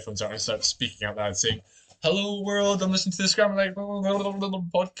take my headphones out and start speaking out loud, saying, "Hello world, I'm listening to this Scramble Egg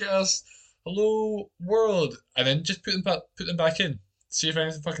podcast. Hello world," and then just put them back in. See if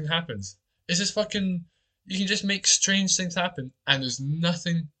anything fucking happens. It's just fucking. You can just make strange things happen, and there's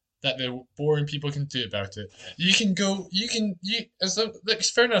nothing that the boring people can do about it. You can go. As though, like, it's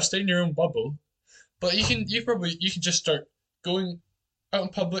fair enough, stay in your own bubble, but you can just start going out in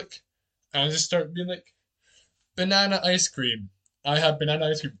public and just start being like, banana ice cream. I have banana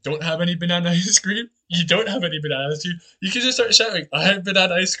ice cream. Don't have any banana ice cream? You don't have any banana ice cream. You can just start shouting, I have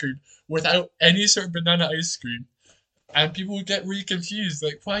banana ice cream without any sort of banana ice cream. And people would get really confused.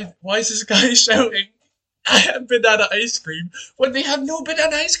 Like, why is this guy shouting, I have banana ice cream when they have no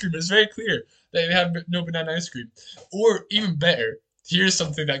banana ice cream? It's very clear that they have no banana ice cream. Or even better, here's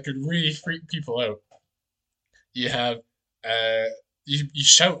something that could really freak people out. You have, uh, you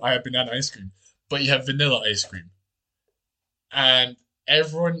shout, I have banana ice cream, but you have vanilla ice cream and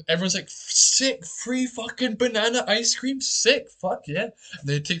everyone's like, sick, free fucking banana ice cream, sick, fuck yeah. And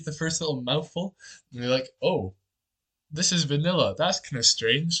they take the first little mouthful and they're like, oh, this is vanilla, that's kind of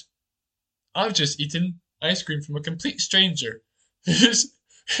strange. I've just eaten ice cream from a complete stranger who's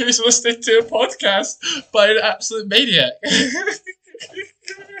listening to a podcast by an absolute maniac.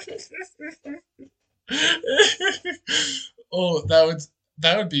 Oh,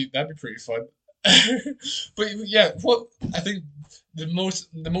 that'd be pretty fun. But yeah, what I think the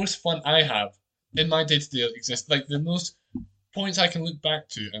most fun I have in my day to day exist, like the most points I can look back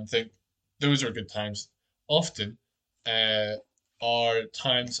to and think those are good times. Often, uh, are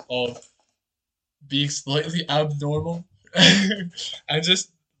times of being slightly abnormal and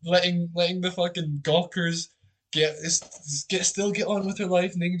just letting the fucking gawkers get on with their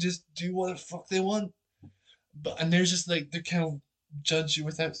life and they can just do what the fuck they want. But and there's just like they kind of judge you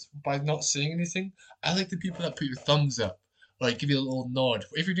without by not saying anything. I like the people that put your thumbs up, like give you a little nod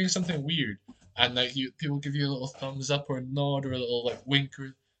if you're doing something weird, and like people give you a little thumbs up or a nod or a little like wink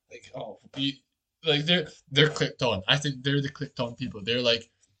or like like they're clicked on. I think they're the clicked on people. They're like,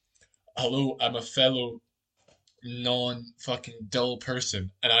 hello, I'm a fellow non fucking dull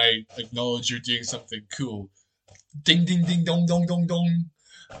person, and I acknowledge you're doing something cool. Ding ding ding dong dong dong dong.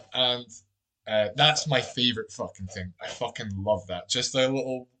 And that's my favorite fucking thing. I fucking love that. Just a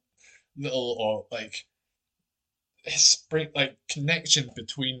little like spring like connection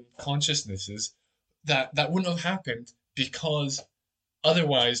between consciousnesses that wouldn't have happened because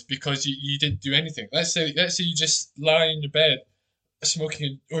otherwise because you didn't do anything. Let's say you just lie in your bed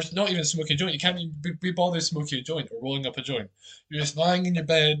smoking or not even smoking a joint. You can't even be bothered smoking a joint or rolling up a joint. You're just lying in your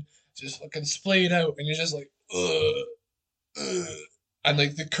bed, just fucking splayed out, and you're just like, ugh, ugh. And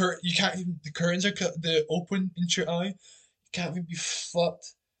like you can't even the curtains are the open into your eye. You can't even be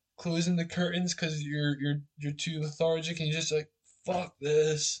fucked closing the curtains because you're too lethargic and you're just like fuck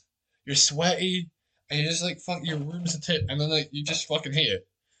this. You're sweaty and you're just like fuck your room's a tip and then like you just fucking hate it.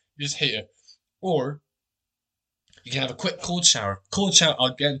 You just hate it. Or you can have a quick cold shower. Cold shower.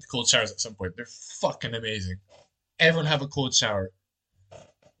 I'll get into cold showers at some point. They're fucking amazing. Everyone have a cold shower.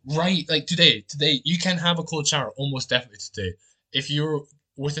 Right, like today, you can have a cold shower almost definitely today. If you're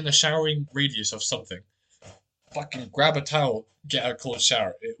within a showering radius of something, fucking grab a towel, get a cold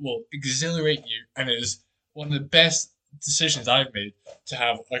shower. It will exhilarate you, and it is one of the best decisions I've made to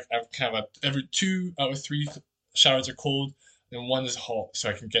have like I've kind of every 2 out of 3 showers are cold, and one is hot, so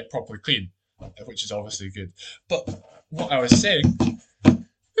I can get properly clean, which is obviously good. But what I was saying,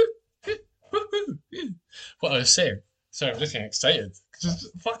 what I was saying. Sorry, I'm just getting excited. Just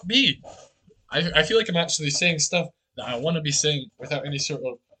fuck me. I feel like I'm actually saying stuff that I want to be saying without any sort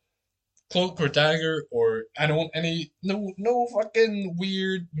of cloak or dagger or I don't want any no fucking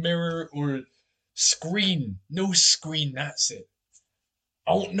weird mirror or screen. No screen, that's it.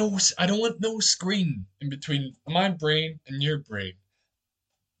 I don't want no screen in between my brain and your brain.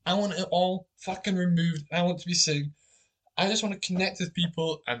 I want it all fucking removed. I want to be saying I just want to connect with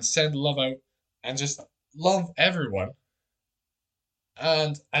people and send love out and just love everyone.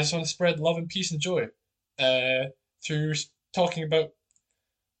 And I just want to spread love and peace and joy uh, through talking about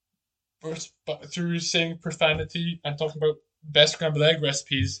through saying profanity and talking about best scrambled egg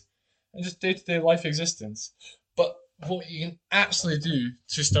recipes and just day to day life existence. what you can actually do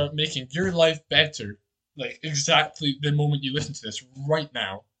to start making your life better, like exactly the moment you listen to this right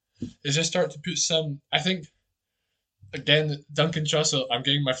now, is just start to put some. I think again, Duncan Trussell. I'm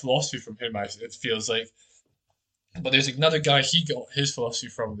getting my philosophy from him. It feels like, but there's another guy he got his philosophy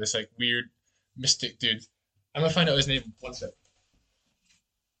from. This like weird mystic dude. I'm gonna find out his name. One sec.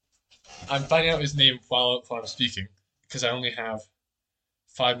 I'm finding out his name while I'm speaking because I only have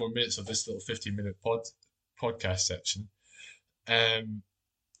 5 more minutes of this little 15-minute podcast section. Um,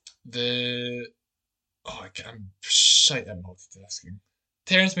 the I'm shite at multitasking.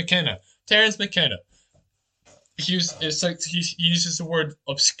 Terence McKenna. Terence McKenna. It's like he uses the word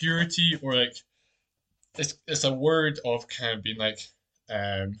obscurity, or like it's a word of kind of being like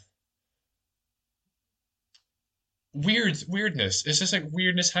um weirdness. It's just like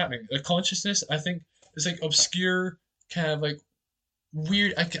weirdness happening. A consciousness, I think, is like obscure, kind of like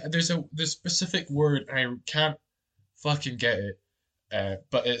weird. There's specific word and I can't fucking get it.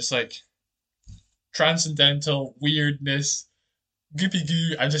 But it's like transcendental weirdness, goopy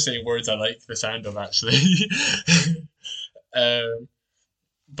goo. I'm just saying words I like the sound of actually. um,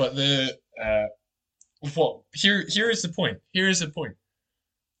 but the what here is the point. Here is the point.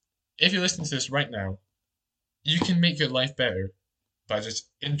 If you listen to this right now, you can make your life better by just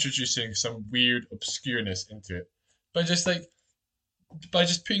introducing some weird obscureness into it. By just like by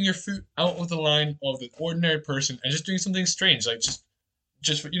just putting your foot out of the line of the ordinary person and just doing something strange, like just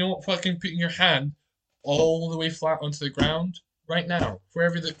you know what, fucking putting your hand all the way flat onto the ground right now,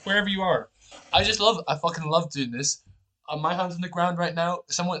 wherever you are. I fucking love doing this. My hand's on the ground right now.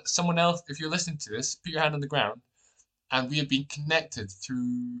 Someone else, if you're listening to this, put your hand on the ground, and we have been connected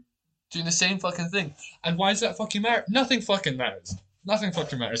through doing the same fucking thing. And why does that fucking matter? Nothing fucking matters. Nothing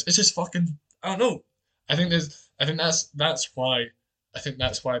fucking matters. It's just fucking. I don't know. I think that's why. I think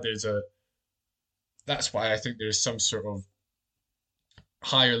that's why there's a. That's why I think there's some sort of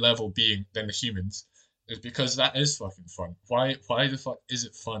higher level being than the humans, is because that is fucking fun. Why the fuck is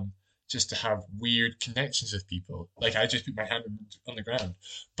it fun just to have weird connections with people? Like I just put my hand on the ground.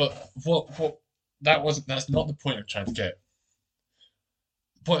 But what that's not the point I'm trying to get.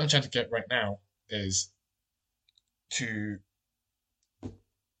 The point I'm trying to get right now is to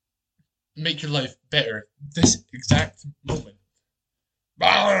make your life better this exact moment.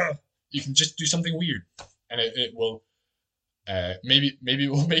 You can just do something weird and it will maybe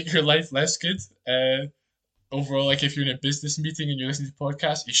it will make your life less good. Overall, like if you're in a business meeting and you're listening to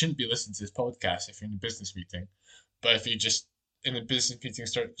podcasts, you shouldn't be listening to this podcast if you're in a business meeting. But if you just in a business meeting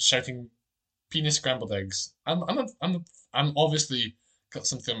start shouting penis scrambled eggs, I'm obviously got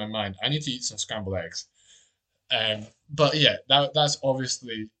something on my mind. I need to eat some scrambled eggs. But yeah, that's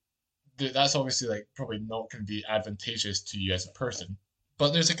obviously like probably not going to be advantageous to you as a person.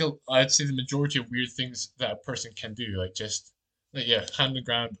 But there's like I'd say the majority of weird things that a person can do, like just like yeah, hand on the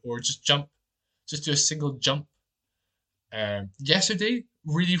ground or just jump, just do a single jump. Yesterday,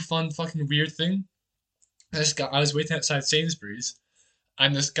 really fun fucking weird thing. This guy, I was waiting outside Sainsbury's,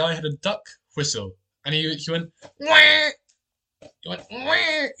 and this guy had a duck whistle, and he went wah! He went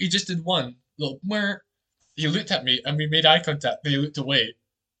wah! He just did one little wah! He looked at me, and we made eye contact. Then he looked away,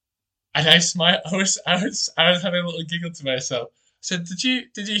 and I smiled. I was having a little giggle to myself. I said, "Did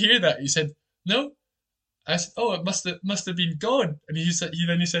you hear that?" He said, "No." I said, "Oh, it must have been God." And he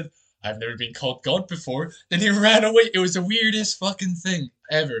said, "I've never been called God before." Then he ran away. It was the weirdest fucking thing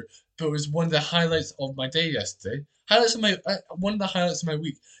ever, but it was one of the highlights of my day yesterday. One of the highlights of my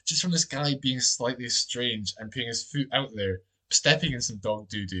week, just from this guy being slightly strange and putting his foot out there, stepping in some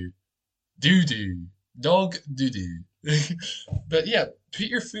doo doo, dog doo doo. But yeah, put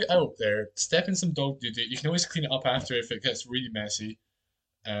your foot out there, step in some dog doo doo. You can always clean it up after if it gets really messy.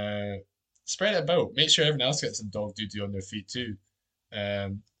 Uh, Spread it about. Make sure everyone else gets some dog doo doo on their feet too.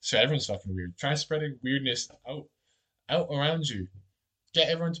 So everyone's fucking weird. Try spreading weirdness out around you. Get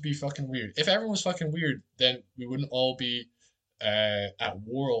everyone to be fucking weird. If everyone was fucking weird, then we wouldn't all be at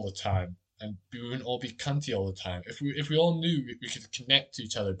war all the time, and we wouldn't all be cunty all the time. If we all knew we could connect to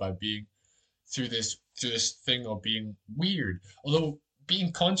each other by being through this thing of being weird. Although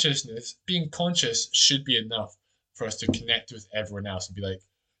being conscious should be enough for us to connect with everyone else and be like,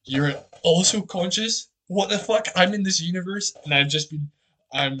 you're also conscious? What the fuck? I'm in this universe and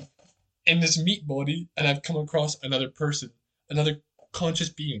I'm in this meat body and I've come across another person, another conscious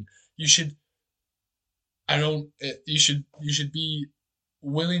being. You should, I don't, you should be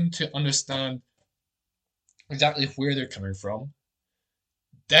willing to understand exactly where they're coming from.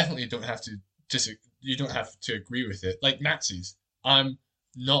 Definitely don't have to just, you don't have to agree with it. Like Nazis. I'm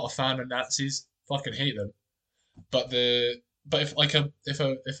not a fan of Nazis. Fucking hate them. But if like a if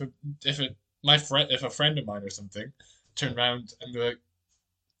a if a if a my friend, if a friend of mine or something turned around and they're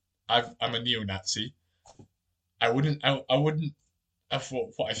like, I'm a neo-Nazi, I wouldn't. What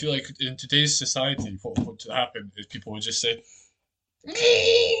I feel like in today's society, what would happen is people would just say,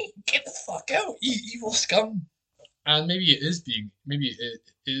 "Get the fuck out, you evil scum." And maybe it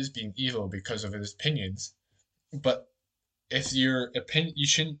is being evil because of his opinions. But if your opinion,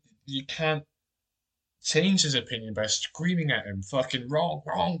 you can't change his opinion by screaming at him, fucking wrong,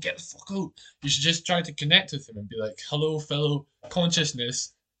 wrong, get the fuck out. You should just try to connect with him and be like, hello, fellow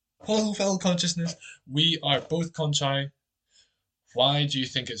consciousness. We are both consci. Why do you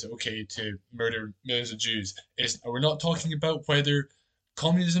think it's okay to murder millions of Jews? We're not talking about whether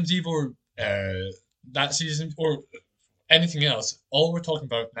communism's evil or Nazism or anything else. All we're talking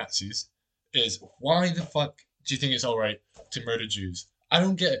about Nazis is why the fuck do you think it's all right to murder Jews? I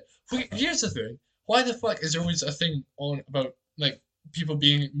don't get it. Here's the thing: why the fuck is there always a thing on about like people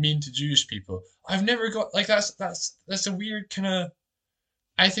being mean to Jewish people? I've never got like that's a weird kind of.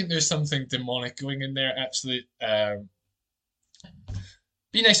 I think there's something demonic going in there. Actually,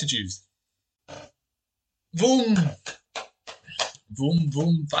 be nice to Jews. Vroom, vroom,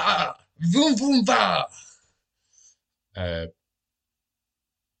 vroom, va, vroom, vroom, va. Uh,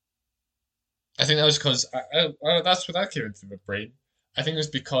 I think that was because that's what that came into my brain. I think it was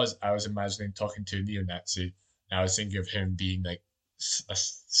because I was imagining talking to a neo-Nazi, and I was thinking of him being like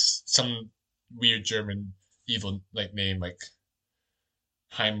some weird German evil like name like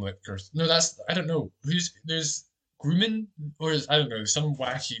Heimlich or no, that's I don't know. Who's there's Grumman or I don't know some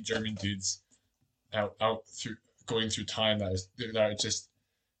wacky German dudes out through going through time that are just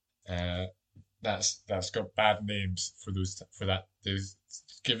uh that's got bad names for those for that. There's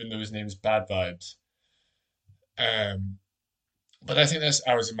given those names bad vibes. Um, but I think that's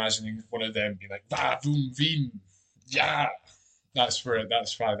I was imagining one of them being like va boom veem, yeah. That's why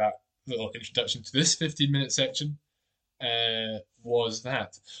that little introduction to this 15-minute section was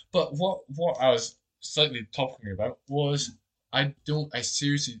that. But what I was slightly talking about was I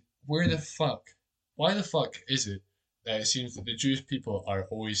seriously where the fuck why the fuck is it that it seems that the Jewish people are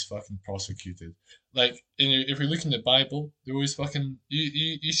always fucking prosecuted? Like if we look in the Bible, they're always fucking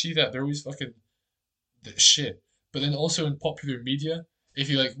you see that they're always fucking shit. But then also in popular media, if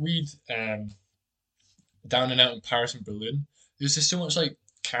you like read Down and Out in Paris and Berlin, there's just so much like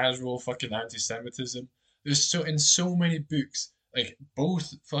casual fucking anti-Semitism. There's so in so many books, like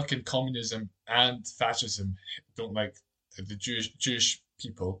both fucking communism and fascism don't like the Jewish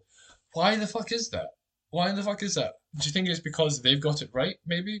people. Why the fuck is that? Why the fuck is that? Do you think it's because they've got it right,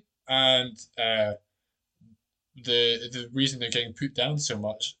 maybe? And the reason they're getting put down so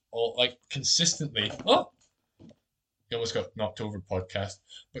much, or like consistently. Oh, you almost got knocked over podcast,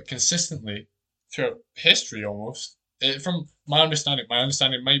 but consistently throughout history almost. From my understanding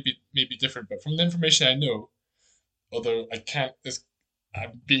might be different, but from the information I know, although I can't,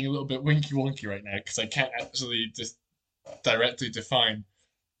 I'm being a little bit winky wonky right now because I can't actually just directly define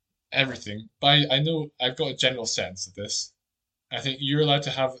everything. But I know I've got a general sense of this. I think you're allowed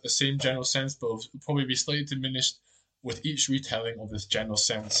to have the same general sense, but it'll probably be slightly diminished with each retelling of this general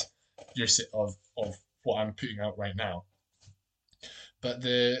sense of what I'm putting out right now. But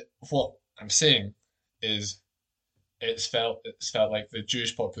the what I'm saying is it's felt like the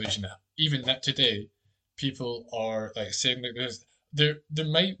Jewish population, even that today, people are like saying that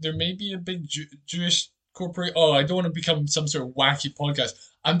there may be a big Jewish corporate. Oh, I don't want to become some sort of wacky podcast.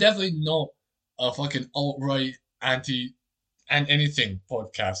 I'm definitely not a fucking alt right anti and anything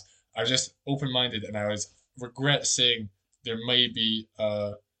podcast. I was just open minded, and I was regret saying there may be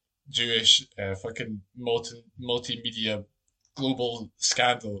a Jewish fucking multimedia global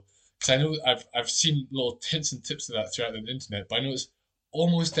scandal because I know I've seen little hints and tips of that throughout the internet, but I know it's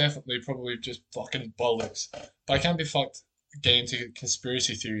almost definitely probably just fucking bollocks. But I can't be fucked getting into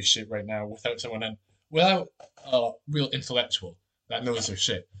conspiracy theory shit right now without a real intellectual that knows their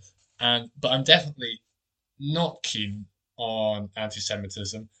shit. But I'm definitely not keen on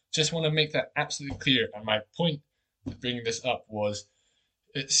anti-Semitism. Just want to make that absolutely clear. And my point of bringing this up was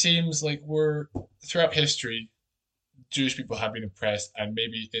it seems like we're throughout history Jewish people have been oppressed, and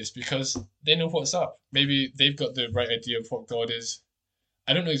maybe it's because they know what's up. Maybe they've got the right idea of what God is.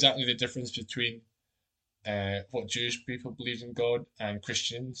 I don't know exactly the difference between what Jewish people believe in God and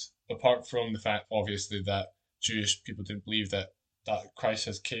Christians, apart from the fact, obviously, that Jewish people didn't believe that Christ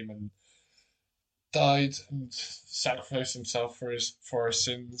has came and died and sacrificed himself for our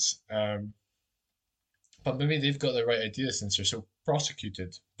sins. But maybe they've got the right idea since they're so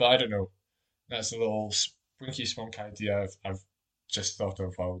prosecuted. But I don't know. That's a little sprinky spunk idea I've just thought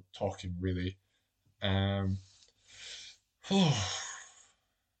of while talking, really. Um,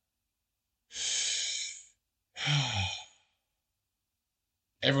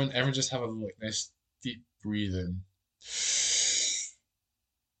 Everyone just have a like nice deep breathing.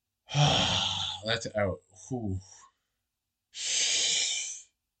 Let it out. Whew.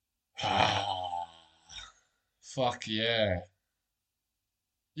 Fuck yeah.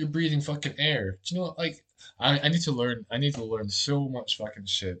 You're breathing fucking air. Do you know, like, I need to learn. I need to learn so much fucking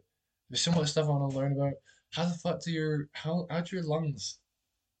shit. There's so much stuff I want to learn about. How the fuck how do your lungs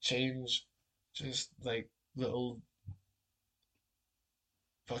change just like little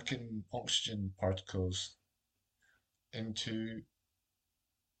fucking oxygen particles into,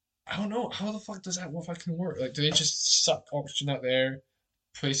 I don't know, how the fuck does that what fucking work? Like, do they just suck oxygen out there,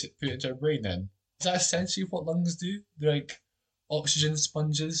 put it into our brain then? Is that essentially what lungs do? They're like oxygen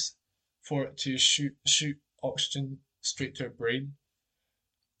sponges for it to shoot oxygen straight to our brain,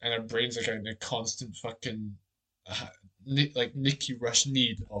 and our brains are in a constant fucking like Nicky Rush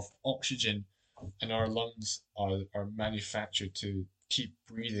need of oxygen, and our lungs are manufactured to keep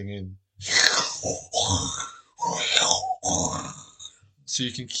breathing in. So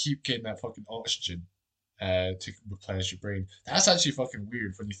you can keep getting that fucking oxygen to replenish your brain. That's actually fucking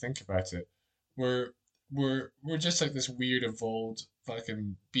weird when you think about it. We're we're just like this weird evolved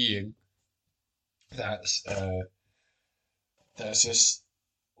fucking being that's that's just,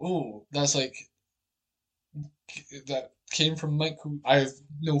 oh, that's like that came from micro. I have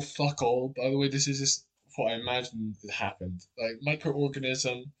no fuck all. By the way, this is just what I imagine happened. Like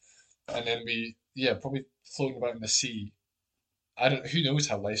microorganism, and then we, yeah, probably floating about in the sea. I don't. Who knows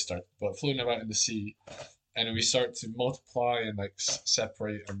how life started, but floating about in the sea, and then we start to multiply and like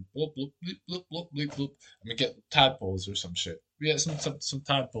separate and bloop bloop bloop bloop bloop bloop bloop, and we get tadpoles or some shit. We get some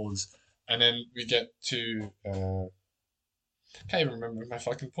tadpoles, and then we get to can't even remember my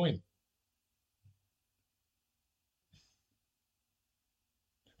fucking point.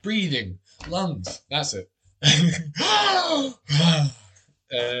 Breathing, lungs. That's it.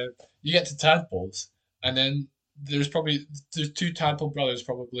 You get to tadpoles, and then there's two tadpole brothers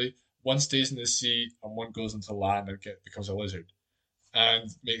probably. One stays in the sea, and one goes into land and becomes a lizard and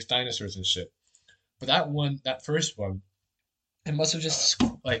makes dinosaurs and shit. But that first one, it must have just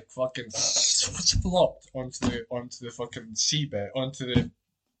like fucking flopped onto the fucking seabed, onto the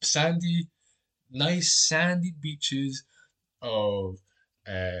sandy, nice sandy beaches of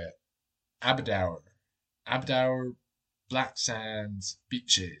uh, Aberdour, Aberdour, Black Sands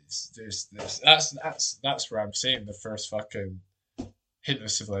beaches. That's where I'm saying the first fucking hint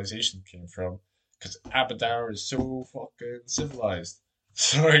of civilization came from, because Aberdour is so fucking civilized.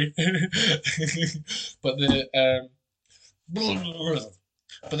 Sorry, but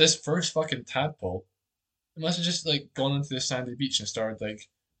but this first fucking tadpole, it must have just like gone onto the sandy beach and started like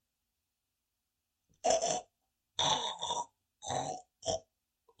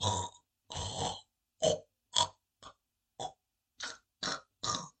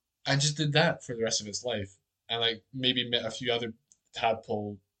I just did that for the rest of its life, and like maybe met a few other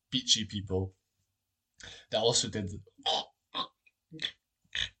tadpole beachy people that also did,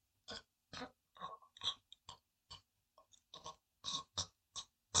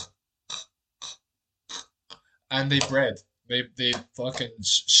 and they bred. They fucking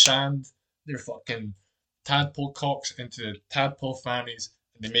shammed their fucking tadpole cocks into tadpole fannies,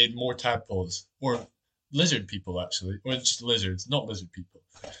 and they made more tadpoles or lizard people actually, or just lizards, not lizard people.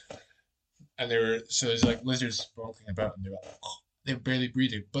 And they were, so there's like lizards sprawling about, and they're barely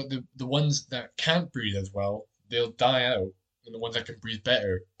breathing. But the ones that can't breathe as well, they'll die out, and the ones that can breathe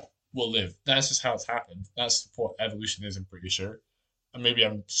better will live. That's just how it's happened. That's what evolution is, I'm pretty sure. And maybe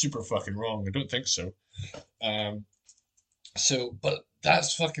I'm super fucking wrong. I don't think so. Um, but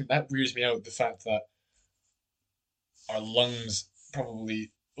that weirds me out. The fact that our lungs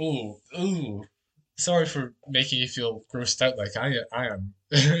probably. Oh. Sorry for making you feel grossed out like I am.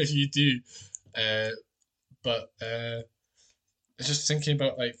 If you do, uh, but it's just thinking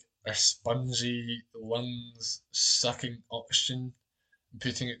about like our spongy lungs sucking oxygen and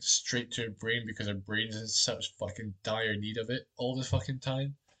putting it straight to our brain because our brain's in such fucking dire need of it all the fucking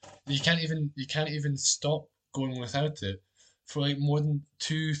time. You can't even stop going without it for like more than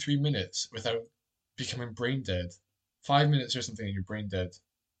 2-3 minutes without becoming brain dead. 5 minutes or something and you're brain dead.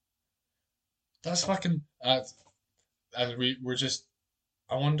 That's fucking and we're just,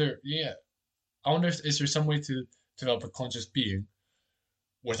 I wonder, yeah, I wonder if is there some way to develop a conscious being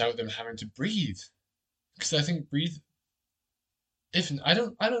without them having to breathe? Because I think breathe. If I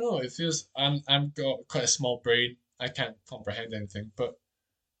don't know. It feels I'm got quite a small brain. I can't comprehend anything, but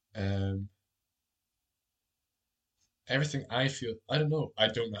um, everything I feel. I don't know. I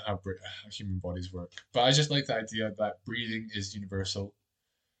don't know how human bodies work, but I just like the idea that breathing is universal.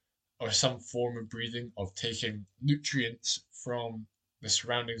 or some form of breathing, of taking nutrients from the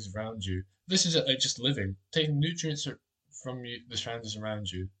surroundings around you. This is like just living, taking nutrients from the surroundings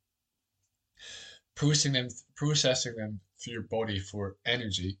around you, processing them through your body for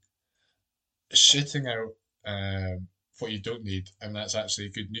energy, shitting out what you don't need, and that's actually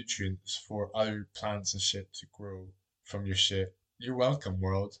good nutrients for other plants and shit to grow from your shit. You're welcome,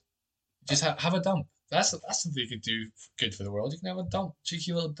 world. Just have a dump. That's something you can do good for the world. You can have a dump,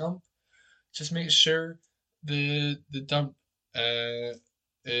 cheeky little dump. Just make sure the dump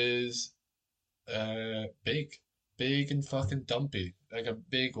is big, big and fucking dumpy, like a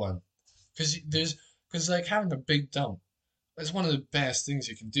big one. Because like having a big dump, it's one of the best things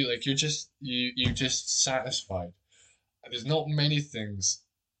you can do. Like you're just satisfied. There's not many things.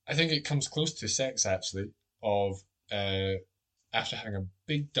 I think it comes close to sex actually. Of after having a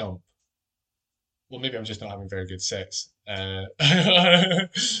big dump. Well, maybe I'm just not having very good sex. I'm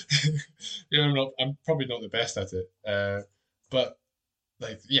probably not the best at it. But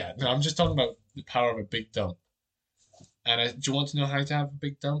like, yeah, no, I'm just talking about the power of a big dump. And do you want to know how to have a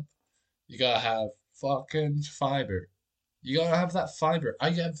big dump? You gotta have fucking fiber. You gotta have that fiber.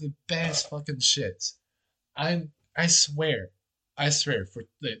 I have the best fucking shit. I swear, I swear, for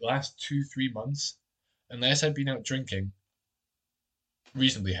the last 2, 3 months, unless I've been out drinking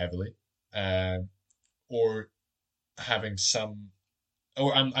reasonably heavily, um, or having some,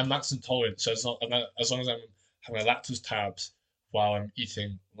 or I'm lactose intolerant, so as long as I'm having a lactose tabs while I'm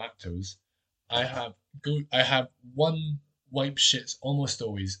eating lactose, I have one wipe shits almost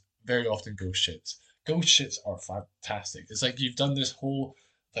always, very often ghost shits. Ghost shits are fantastic. It's like you've done this whole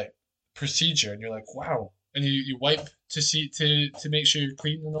like procedure and you're like, wow. And you wipe to see to make sure you're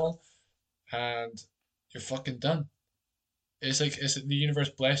clean and all, and you're fucking done. It's like the universe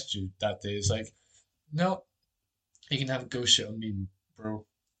blessed you that day. It's like, no, you can have ghost shit on me, bro.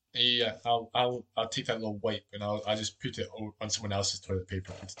 Yeah, I'll take that little wipe and I'll just put it on someone else's toilet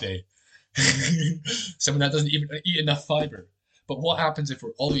paper for today. Someone that doesn't even eat enough fiber. But what happens if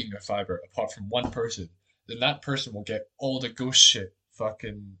we're all eating enough fiber apart from one person? Then that person will get all the ghost shit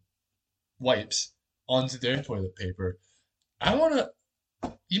fucking wipes onto their toilet paper. I wanna.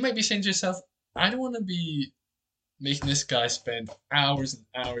 You might be saying to yourself, I don't want to be making this guy spend hours and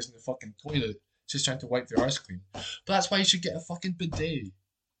hours in the fucking toilet just trying to wipe their arse clean. But that's why you should get a fucking bidet.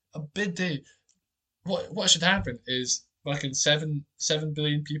 A bidet. What should happen is fucking 7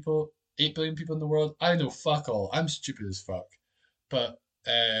 billion people, 8 billion people in the world. I know fuck all. I'm stupid as fuck. But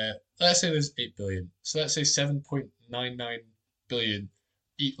let's say there's 8 billion. So let's say 7.99 billion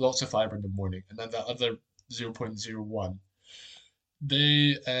eat lots of fiber in the morning, and then that other 0.01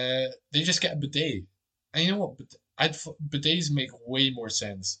 they just get a bidet. And you know what? Bidets make way more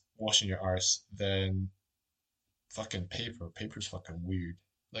sense washing your arse than fucking paper. Paper's fucking weird.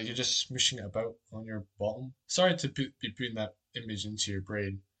 Like you're just smooshing it about on your bottom. Sorry to be putting that image into your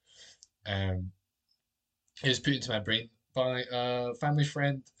brain. Um, it was put into my brain by a family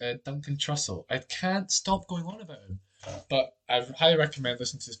friend, Duncan Trussell. I can't stop going on about him, but I highly recommend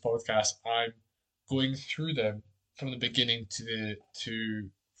listening to this podcast. I'm going through them from the beginning to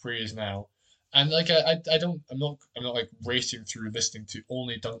phrase now, and like I don't I'm not like racing through listening to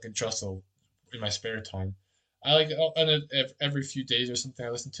only Duncan Trussell in my spare time. I like every few days or something I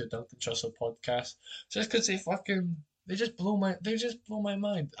listen to a Duncan Trussell podcast just because they just blow my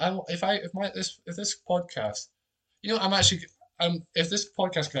mind. If this podcast, if this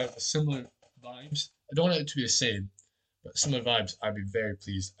podcast could have similar vibes, I don't want it to be the same, but similar vibes, I'd be very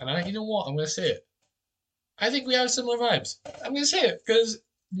pleased. And you know what, I'm gonna say it. I think we have similar vibes. I'm gonna say it because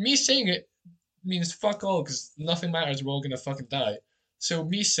me saying it means fuck all because nothing matters. We're all gonna fucking die. So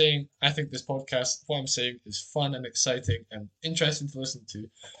me saying I think this podcast, what I'm saying, is fun and exciting and interesting to listen to,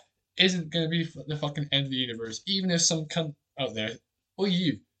 isn't gonna be the fucking end of the universe. Even if some cunt out there, or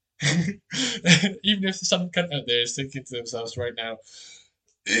you, even if some cunt out there is thinking to themselves right now,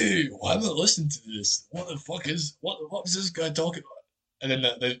 "Ew, why am I listening to this? What was this guy talking about?" And then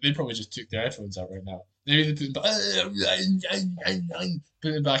they probably just took their headphones out right now. Maybe they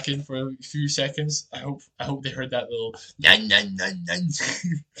put it back in for a few seconds. I hope they heard that little.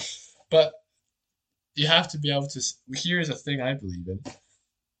 But you have to be able to. Here's a thing I believe in.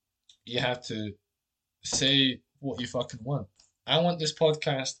 You have to say what you fucking want. I want this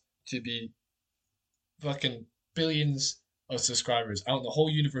podcast to be fucking billions of subscribers. I want the whole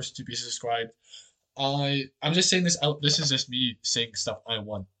universe to be subscribed. I'm just saying this out. This is just me saying stuff I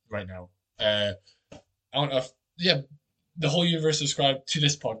want right now. I want the whole universe subscribed to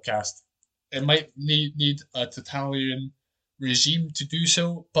this podcast. It might need a totalitarian regime to do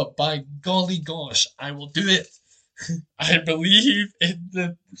so, but by golly gosh, I will do it. I believe in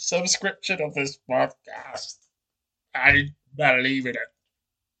the subscription of this podcast. I believe in it.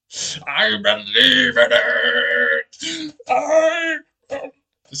 I believe in it.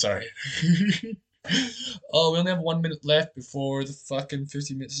 Sorry. Oh, we only have 1 minute left before the fucking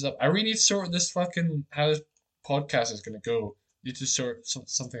 15 minutes is up. I really need to sort this fucking how this podcast is gonna go. Need to sort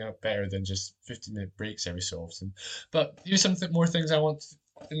something out better than just 15-minute breaks every so often. But here's something more things I want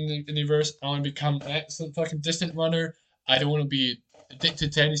in the verse. I want to become an excellent fucking distant runner. I don't want to be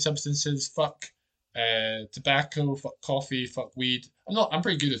addicted to any substances. Fuck tobacco. Fuck coffee. Fuck weed. I'm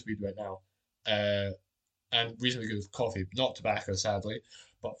pretty good with weed right now. And reasonably good with coffee, but not tobacco, sadly.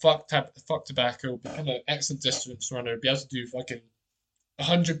 But fuck tobacco, become an excellent distance runner, be able to do fucking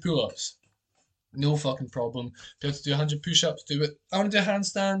 100 pull ups. No fucking problem. Be able to do 100 push ups, do it. I want to do a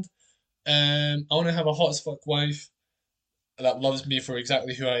handstand. I want to have a hot as fuck wife that loves me for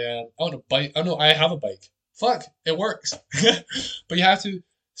exactly who I am. I want a bike. Oh no, I have a bike. Fuck, it works. But you have to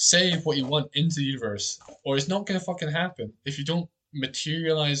say what you want into the universe, or it's not gonna fucking happen if you don't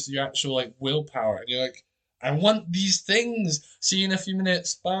materialize your actual like willpower. And you're like, I want these things. See you in a few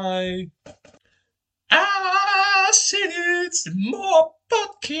minutes. Bye. I said it's more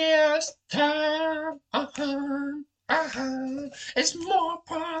podcast time. It's more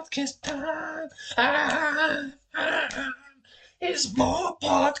podcast time. It's more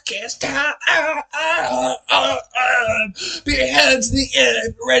podcast time. Put your hands in the air.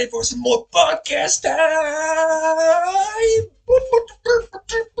 Be ready for some more podcast time.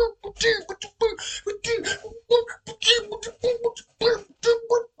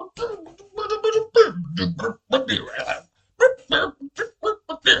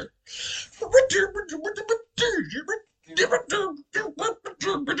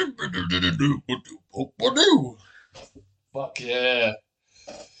 Fuck yeah.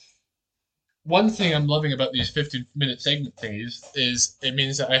 One thing I'm loving about these 15-minute segment thingies is it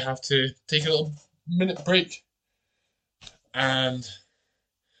means that I have to take a little minute break and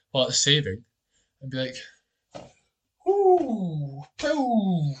while it's saving and be like, ooh,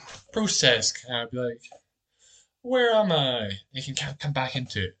 process. And I'd be like, where am I? You can come back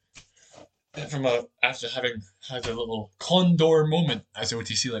into it. From after having had a little condor moment, as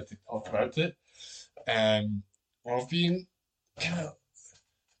OTC like to talk about it, of being kind of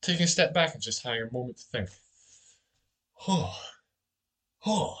taking a step back and just having a moment to think. Oh,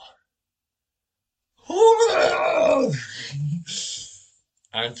 oh, oh.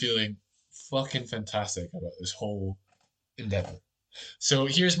 I'm feeling fucking fantastic about this whole endeavor. So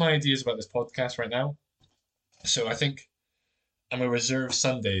here's my ideas about this podcast right now. So I think I'm gonna reserve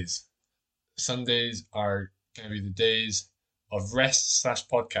Sundays. Sundays are gonna be the days of rest slash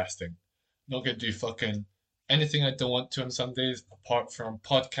podcasting. I'm not gonna do fucking anything I don't want to on Sundays apart from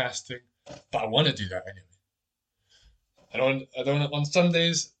podcasting, but I want to do that anyway. I don't on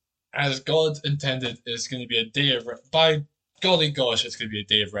Sundays, as God intended, it's going to be a day of by golly gosh, it's going to be a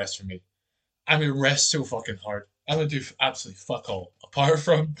day of rest for me. I'm gonna rest so fucking hard. I'm gonna do absolutely fuck all apart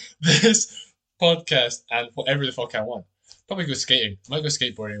from this podcast and whatever the fuck I want. Probably go skating. Might go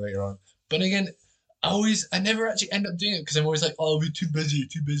skateboarding later on. But again, I never actually end up doing it because I'm always like, oh, I'll be too busy,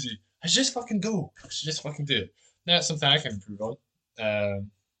 too busy. I should just fucking go. I should just fucking do it. That's something I can improve on.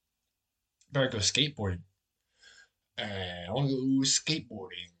 Better go skateboarding. I want to go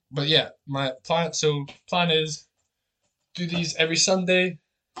skateboarding. But yeah, my plan. So plan is do these every Sunday.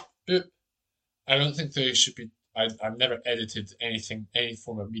 Boop. I don't think they should be. I've never edited anything, any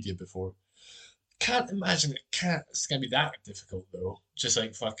form of media before. Can't imagine it's gonna be that difficult though. Just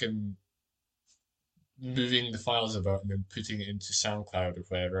like fucking moving the files about and then putting it into SoundCloud or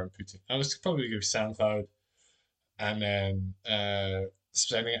whatever I'm putting. I was probably go SoundCloud and then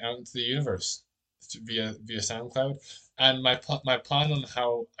sending it out into the universe via SoundCloud. And my plan on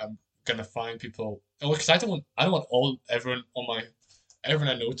how I'm gonna find people. Oh, because I don't want everyone on my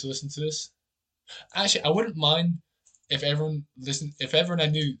everyone I know to listen to this. Actually, I wouldn't mind if everyone I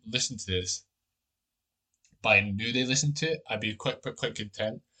knew listened to this, but I knew they listened to it, I'd be quite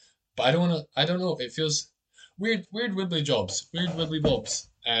content. But I don't want to. I don't know. It feels weird wibbly jobs, weird wibbly bobs.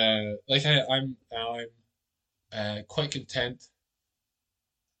 Like I'm quite content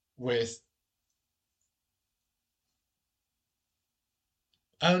with.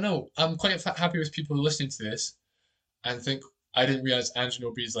 I don't know. I'm quite happy with people listening to this and think I didn't realize Andrew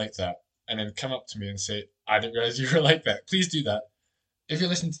Nobody's like that, and then come up to me and say I didn't realize you were like that. Please do that. If you're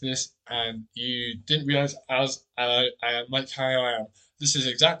listening to this and you didn't realize I am like how I am, this is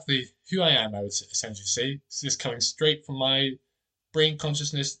exactly who I am. I would essentially say this is coming straight from my brain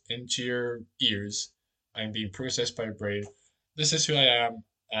consciousness into your ears. I'm being processed by your brain. This is who I am,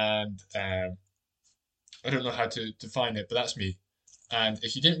 and I don't know how to define it, but that's me. And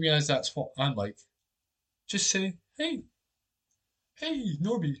if you didn't realize that's what I'm like, just say, hey,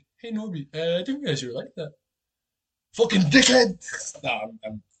 Norby, hey, Norby, I didn't realize you were like that. Fucking dickhead! No,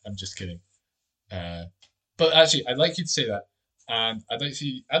 I'm just kidding. Uh, but actually, I'd like you to say that, and I'd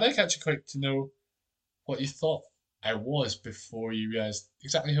like actually quite to know what you thought I was before you realized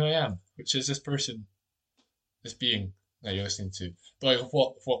exactly who I am, which is this person, this being that you're listening to. But like,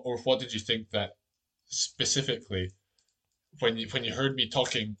 what did you think that specifically when you heard me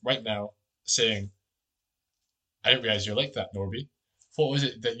talking right now, saying, "I didn't realize you're like that, Norby." What was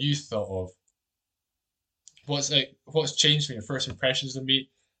it that you thought of? What's changed from your first impressions of me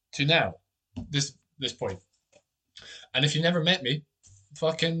to now, this point? And if you never met me,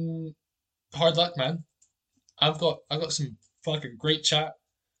 fucking hard luck, man. I've got some fucking great chat.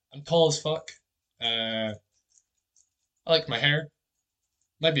 I'm tall as fuck. Uh, I like my hair.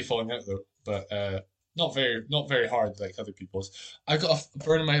 Might be falling out though, but not very hard like other people's. I got a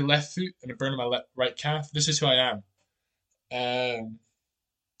burn in my left foot and a burn in my right calf. This is who I am. Um,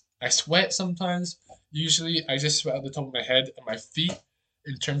 I sweat sometimes. Usually, I just sweat at the top of my head and my feet.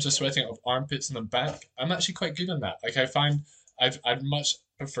 In terms of sweating out of armpits and the back, I'm actually quite good on that. Like I find I'd much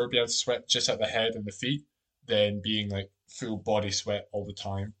prefer being able to sweat just at the head and the feet than being like full body sweat all the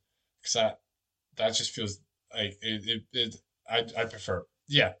time, because that just feels like I prefer.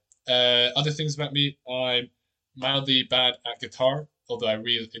 Yeah. Other things about me, I'm mildly bad at guitar, although I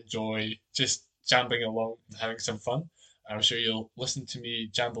really enjoy just jambling along and having some fun. I'm sure you'll listen to me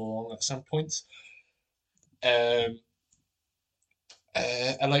jamble along at some points. Um,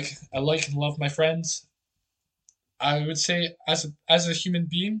 I like and love my friends. I would say as a human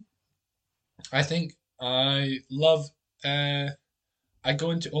being, I think I love. Uh, I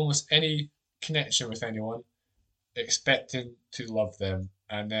go into almost any connection with anyone expecting to love them,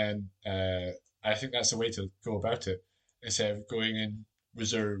 and then I think that's the way to go about it instead of going in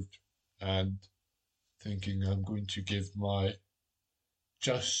reserved and thinking I'm going to give my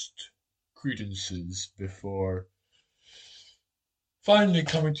just credences before finally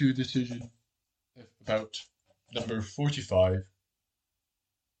coming to a decision about number 45.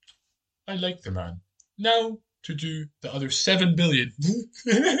 I like the man. Now to do the other 7 billion.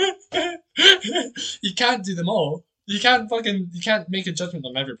 You can't do them all. You can't make a judgment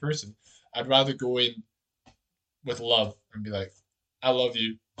on every person. I'd rather go in with love and be like, I love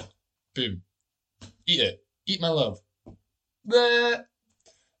you. Boom. Eat it. Eat my love. Bleh.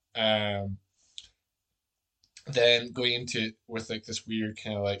 Um, then going into it with like this weird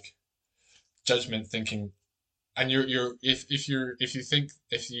kind of like judgment thinking, and you're if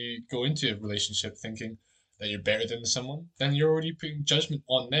you go into a relationship thinking that you're better than someone, then you're already putting judgment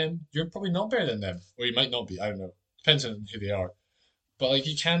on them. You're probably not better than them, or you might not be. I don't know. Depends on who they are. But like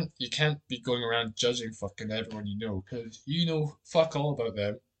you can't be going around judging fucking everyone you know because you know fuck all about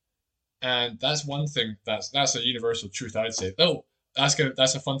them. And that's one thing that's a universal truth I'd say. Oh, that's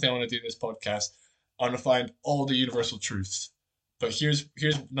a fun thing I want to do in this podcast. I want to find all the universal truths. But here's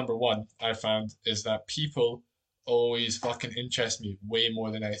number one I found is that people always fucking interest me way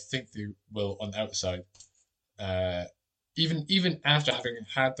more than I think they will on the outside. Uh, even after having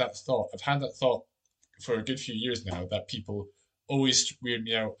had that thought, I've had that thought for a good few years now that people always weird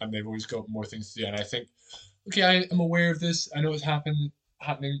me out and they've always got more things to do. And I think, okay, I am aware of this. I know it's happening,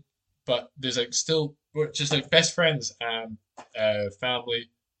 but there's like still we're just like best friends and family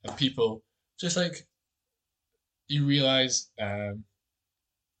and people. Just like you realize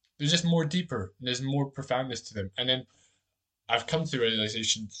there's just more deeper. And there's more profoundness to them. And then I've come to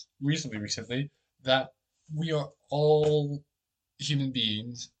realizations recently that we are all human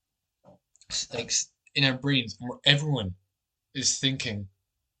beings, like in our brains, and everyone is thinking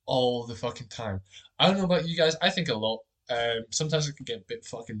all the fucking time. I don't know about you guys. I think a lot. Sometimes it can get a bit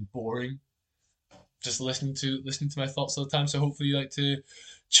fucking boring just listening to my thoughts all the time. So hopefully you like to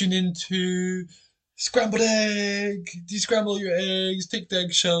tune into scrambled egg, descramble your eggs, take the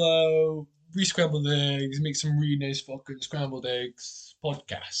eggshell out, re-scramble the eggs, make some really nice fucking scrambled eggs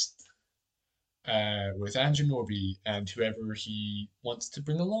podcast. With Andrew Norby and whoever he wants to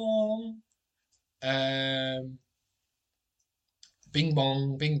bring along. Um, bing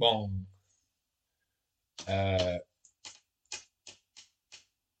bong, bing bong. Uh,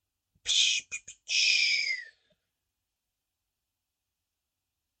 psh, psh, psh.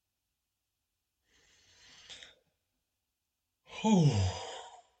 Whew.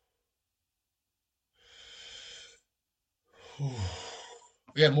 Whew.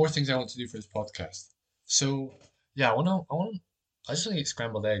 Yeah, more things I want to do for this podcast. So yeah, I just want to eat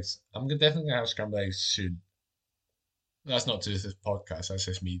scrambled eggs. Definitely gonna have scrambled eggs soon. That's not to do with this podcast. That's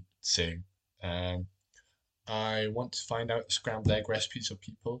just me saying. Um, I want to find out scrambled egg recipes of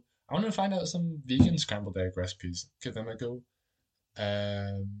people. I want to find out some vegan scrambled egg recipes. Give them a go.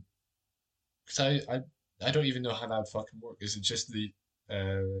 Um, because I don't even know how that would fucking work. Is it just the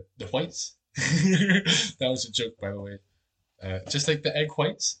whites? That was a joke, by the way. Just like the egg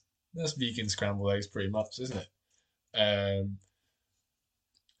whites. That's vegan scrambled eggs, pretty much, isn't it? Um,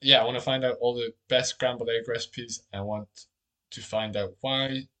 yeah, I want to find out all the best scrambled egg recipes. I want to find out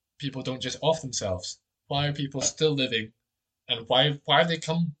why people don't just off themselves. Why are people still living, and why have they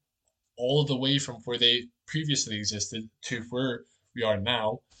come all the way from where they previously existed to where we are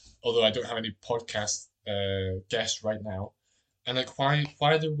now? Although I don't have any podcast guests right now, and like why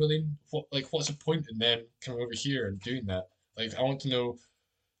they're willing? What's the point in them coming over here and doing that? Like I want to know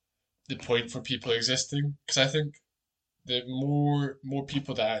the point for people existing because I think the more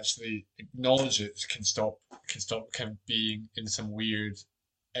people that actually acknowledge it can stop kind of being in some weird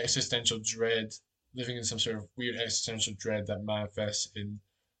existential dread, living in some sort of weird existential dread that manifests in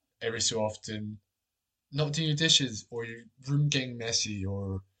every so often not doing your dishes or your room getting messy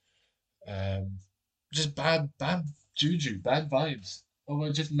or um just bad juju, bad vibes.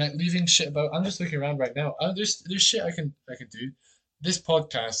 Or just leaving shit about. I'm just looking around right now. There's shit I can do. This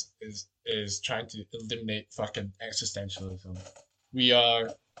podcast is trying to eliminate fucking existentialism. We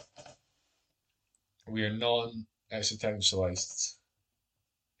are we are non-existentialists.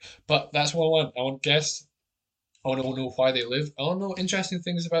 But that's what I want. I want guests. I want to know why they live. I want to know interesting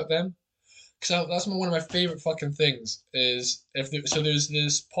things about them. Because that's one of my favorite fucking things is so there's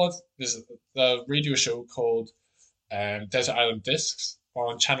there's a radio show called Desert Island Discs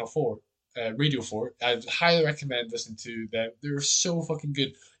on Channel 4, Radio 4. I'd highly recommend listening to them. They're so fucking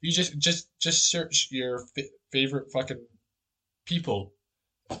good. You just search your favorite fucking people,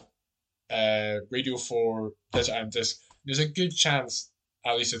 Radio 4, Desert Island Disc. There's a good chance,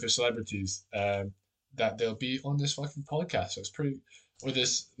 at least if they're celebrities, that they'll be on this fucking podcast. So it's pretty, or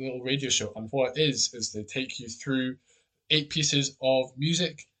this little radio show. And what it is they take you through 8 pieces of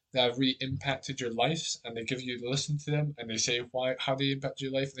music that have really impacted your life, and they give you to listen to them, and they say how they impact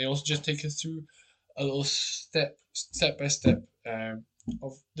your life. And they also just take us through a little step by step,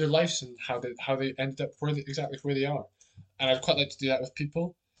 of their lives and how they ended up exactly where they are. And I'd quite like to do that with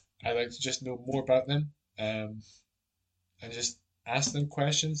people. I like to just know more about them, and just ask them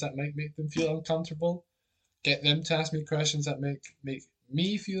questions that might make them feel uncomfortable. Get them to ask me questions that make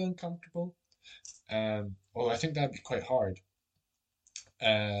me feel uncomfortable. Although I think that'd be quite hard.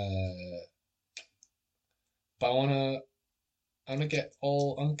 Uh, but I wanna get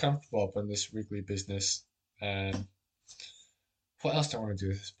all uncomfortable up on this Wrigley business. Um, what else do I want to do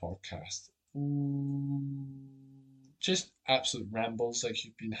with this podcast? Ooh, just absolute rambles like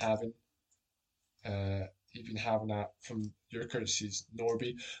Uh, you've been having that from your courtesies,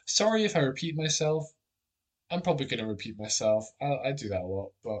 Norby. Sorry if I repeat myself. I'm probably gonna repeat myself. I do that a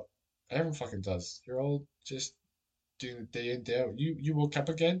lot, but everyone fucking does. You're all just doing it day in, day out. You woke up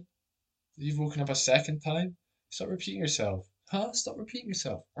again? You've woken up a second time? Stop repeating yourself. Huh? Stop repeating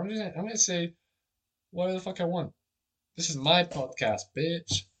yourself. I'm gonna say whatever the fuck I want. This is my podcast,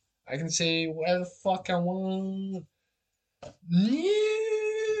 bitch. I can say whatever the fuck I want.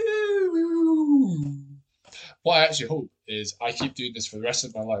 What I actually hope is I keep doing this for the rest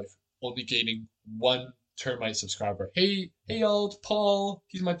of my life, only gaining one termite subscriber. Hey, old Paul.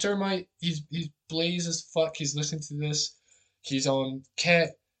 He's my termite. He's blaze as fuck. He's listening to this. He's on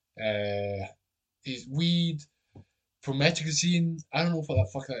Ket. He's weed. Promethazine. I don't know what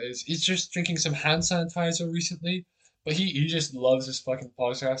that fuck that is. He's just drinking some hand sanitizer recently, but he just loves this fucking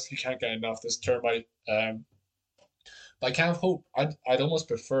podcast. He can't get enough. This termite. But I kind of hope. I'd almost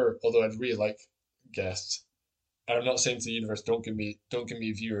prefer, although I'd really like guests. And I'm not saying to the universe, don't give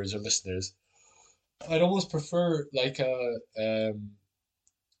me viewers or listeners. I'd almost prefer like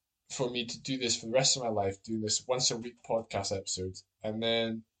for me to do this for the rest of my life, do this once a week podcast episodes, and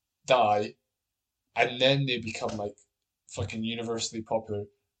then die, and then they become like fucking universally popular.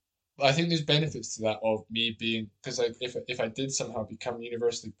 But I think there's benefits to that of me being because like if I did somehow become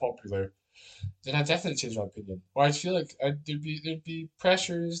universally popular, then I definitely change my opinion. Or I'd feel like there'd be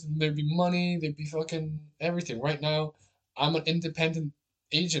pressures, there'd be money, there'd be fucking everything. Right now, I'm an independent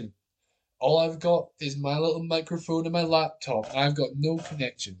agent. All I've got is my little microphone and my laptop. I've got no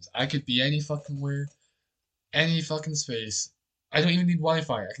connections. I could be any fucking where, any fucking space. I don't even need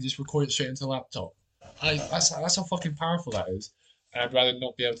Wi-Fi. I can just record it straight into the laptop. That's how fucking powerful that is. And I'd rather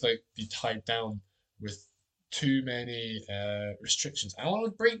not be able to like be tied down with too many restrictions. I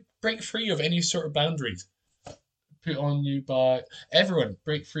want to break free of any sort of boundaries put on you by everyone.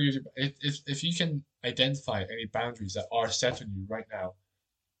 Break free of if you can identify any boundaries that are set on you right now.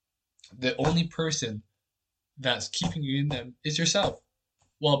 The only person that's keeping you in them is yourself.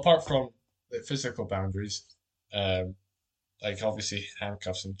 Well, apart from the physical boundaries, um, like obviously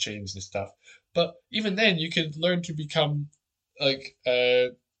handcuffs and chains and stuff. But even then, you could learn to become like,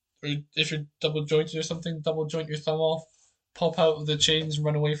 or if you're double jointed or something, double joint your thumb off, pop out of the chains, and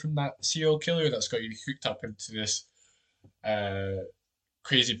run away from that serial killer that's got you hooked up into this uh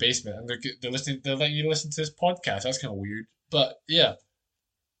crazy basement, and they're listening, they're letting you listen to this podcast. That's kind of weird, but yeah.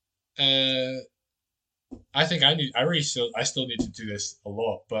 Uh, I think I still need to do this a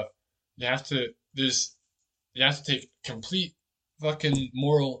lot, but you have to there's you have to take complete fucking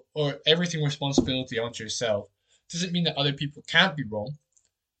moral or everything responsibility onto yourself. Doesn't mean that other people can't be wrong.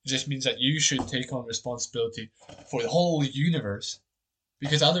 It just means that you should take on responsibility for the whole universe.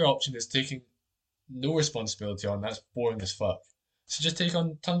 Because the other option is taking no responsibility on. That's boring as fuck. So just take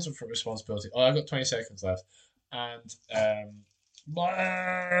on tons of responsibility. Oh, I've got 20 seconds left, and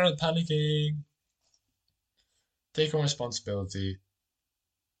panicking. Take on responsibility.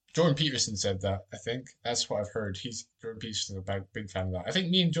 Jordan Peterson said that. I think that's what I've heard. Jordan Peterson's a big fan of that. I think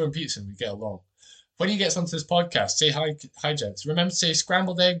me and Jordan Peterson we get along. When he gets onto this podcast, say hi, gents. Remember to say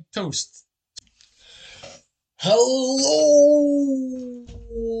scrambled egg toast. Hello.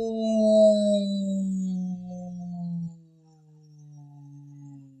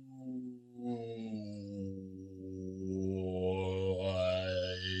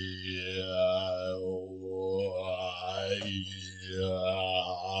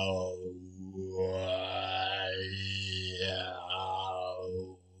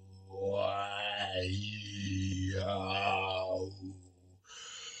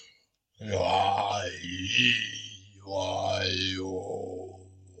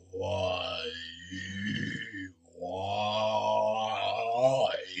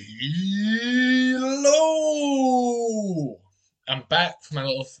 Hello. I'm back from my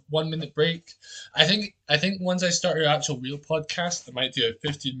little 1 minute break. I think once I start an actual real podcast, I might do a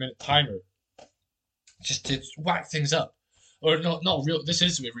 15-minute timer just to whack things up. Or not real. This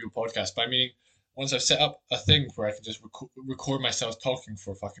is a real podcast, but I mean, once I've set up a thing where I can just record myself talking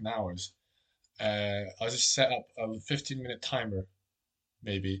for fucking hours, I'll just set up a 15-minute timer,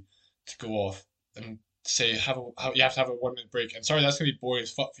 maybe, to go off and say you have to have a 1 minute break. And sorry, that's gonna be boring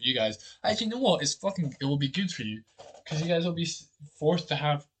as fuck for you guys. Actually, you know what? It will be good for you because you guys will be forced to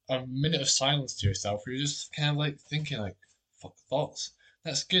have a minute of silence to yourself where you're just kind of like thinking like fuck thoughts.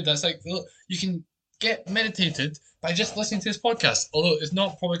 That's good. That's like look, you can get meditated by just listening to this podcast. Although it's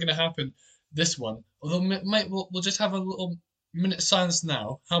not probably going to happen this one. Although we'll just have a little minute of silence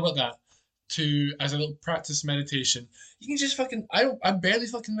now. How about that? To as a little practice meditation. You can just fucking I barely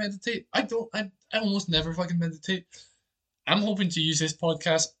fucking meditate. I almost never fucking meditate. I'm hoping to use this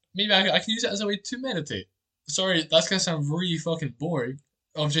podcast. Maybe I can use it as a way to meditate. Sorry, that's gonna sound really fucking boring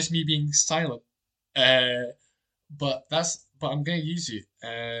of just me being silent. Uh, but I'm gonna use it.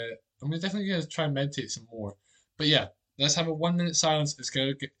 Definitely gonna try and meditate some more. But yeah, let's have a 1 minute silence. It's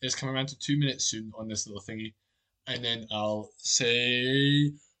coming around to 2 minutes soon on this little thingy, and then I'll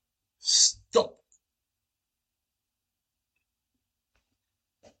say stop.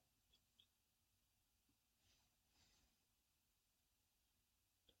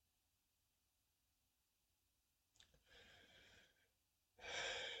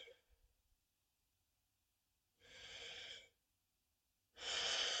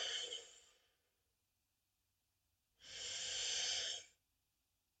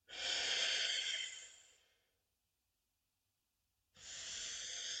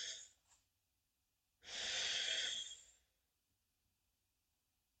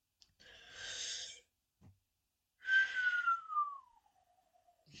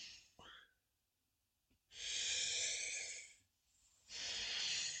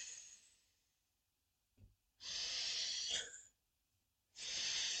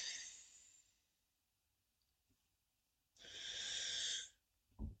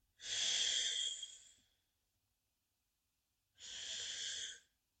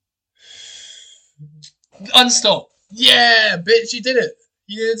 Unstop. Yeah, bitch, you did it.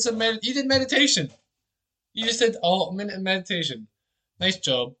 You did meditation. You just did a minute of meditation. Nice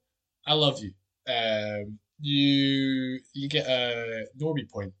job. I love you. You get a Norby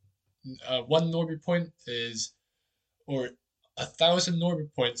point. One Norby point is, or 1,000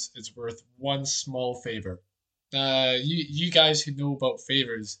 Norby points is worth one small favor. You guys who know about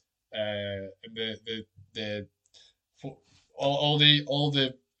favors, and the all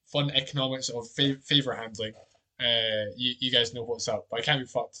the fun economics of favor handling. You guys know what's up, but I can't be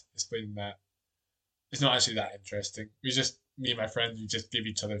fucked explaining that. It's not actually that interesting. Me and my friends, we just give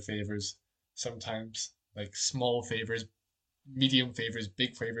each other favors sometimes, like small favors, medium flavors,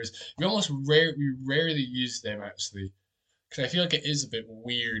 big flavors. We rarely use them actually, because I feel like it is a bit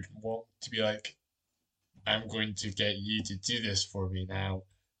weird to be like, I'm going to get you to do this for me now,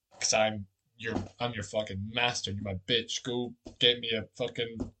 because I'm your fucking master. You're my bitch. Go get me a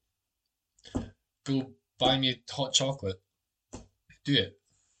fucking go buy me hot chocolate. Do it.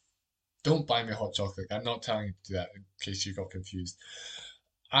 Don't buy me hot chocolate. I'm not telling you to do that in case you got confused.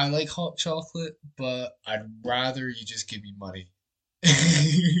 I like hot chocolate, but I'd rather you just give me money.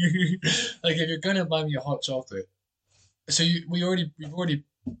 Like if you're gonna buy me a hot chocolate, so we've already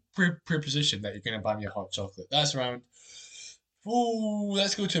prepositioned that you're gonna buy me a hot chocolate. That's around. Ooh,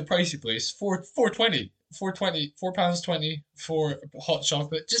 let's go to a pricey place. 4.20. 4.20. £4.20 for hot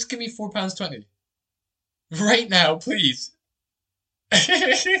chocolate. Just give me £4.20 right now, please.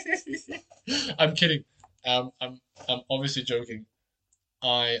 I'm kidding. I'm obviously joking.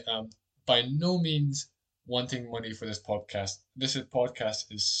 I am by no means wanting money for this podcast. This podcast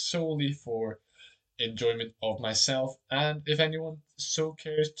is solely for enjoyment of myself, and if anyone so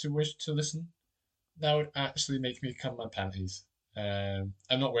cares to wish to listen, that would actually make me cum my panties. I'm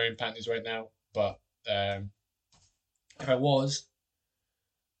not wearing panties right now, but if I was,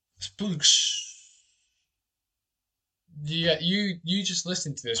 spooks. You just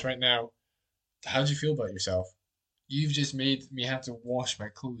listening to this right now. How do you feel about yourself? You've just made me have to wash my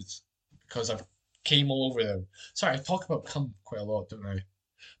clothes because I've came all over them. Sorry, I talk about cum quite a lot, don't I?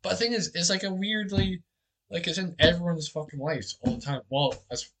 But the thing is, it's like a weirdly, like it's in everyone's fucking lives all the time. Well,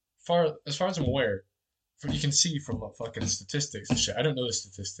 as far as I'm aware, you can see from like fucking statistics and shit. I don't know the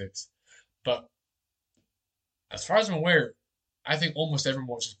statistics, but as far as I'm aware, I think almost everyone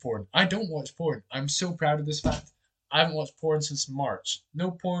watches porn. I don't watch porn. I'm so proud of this fact. I haven't watched porn since March.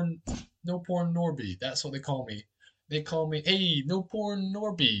 No porn, no porn Norby. That's what they call me. They call me, hey, no porn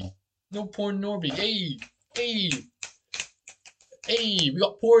Norby. No porn Norby. Hey, hey, hey, we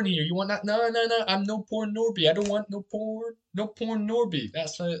got porn here. You want that? No, no, no. I'm no porn Norby. I don't want no porn. No porn Norby.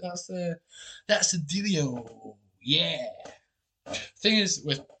 That's the dealio. Yeah. Thing is,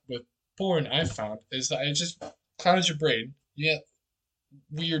 with porn, I've found is that it just clouds your brain. You get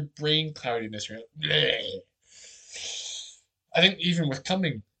weird brain cloudiness. Right? I think even with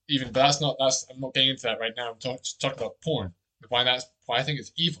coming, but that's I'm not getting into that right now. I'm just talking about porn. Why I think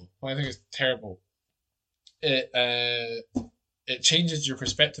it's evil. Why I think it's terrible. It changes your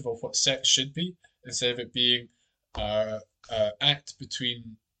perspective of what sex should be instead of it being act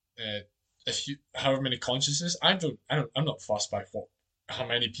between however many consciousnesses. I'm not fussed by how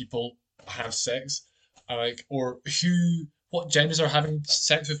many people have sex. I like or what genders are having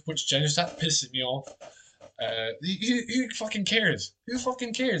sex with which genders. That pisses me off. Who fucking cares? Who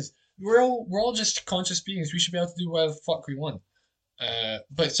fucking cares? We're all just conscious beings. We should be able to do whatever the fuck we want.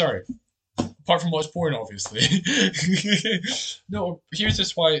 But sorry, apart from watch porn, obviously. No, here's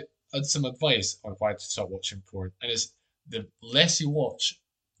just why some advice on why to stop watching porn, and it's the less you watch,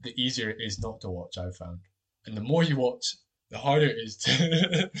 the easier it is not to watch. I've found, and the more you watch, the harder it is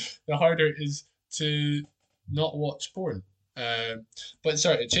to the harder it is to not watch porn. But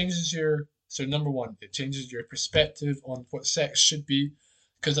sorry, it changes your so number one, it changes your perspective on what sex should be,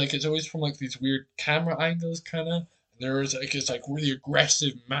 because like it's always from like these weird camera angles, kind of. There's like it's like really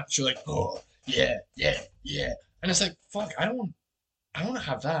aggressive macho, like oh yeah, yeah, yeah, and it's like fuck, I don't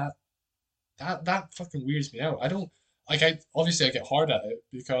have that. That fucking weirds me out. I don't like I obviously I get hard at it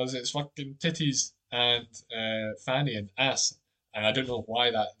because it's fucking titties and fanny and ass, and I don't know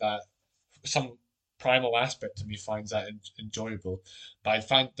why that some primal aspect to me finds that enjoyable, but I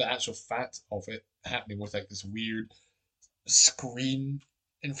find the actual fact of it happening with like this weird screen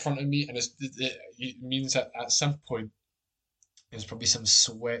in front of me, and it means that at some point there's probably some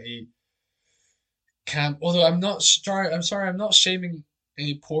sweaty cam. Although I'm sorry, I'm not shaming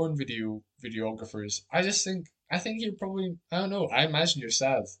any porn videographers. I think you're probably I don't know. I imagine you're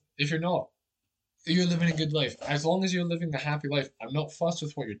sad. If you're not, you're living a good life. As long as you're living a happy life, I'm not fussed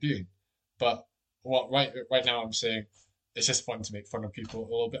with what you're doing. But what right now I'm saying it's just fun to make fun of people a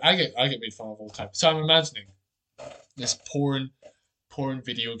little bit. I get made fun of all the time. So I'm imagining this porn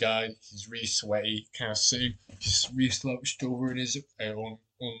video guy. He's really sweaty, kind of sitting, just really slouched over in his own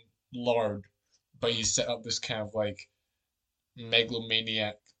lard. But he's set up this kind of like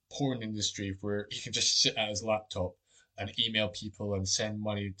megalomaniac porn industry where he can just sit at his laptop and email people and send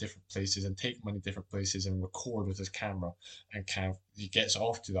money to different places and take money to different places and record with his camera and kind of he gets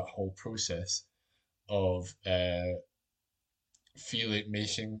off to that whole process of feeling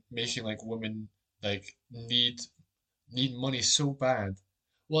making like women like need money so bad.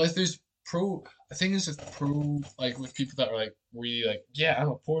 Well, if there's pro, the thing is with pro like with people that are like really like yeah I'm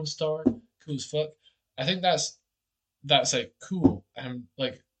a porn star cool as fuck. I think that's like cool. And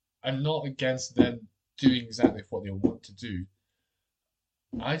like I'm not against them doing exactly what they want to do.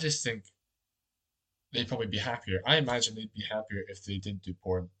 I just think they'd probably be happier. I imagine they'd be happier if they didn't do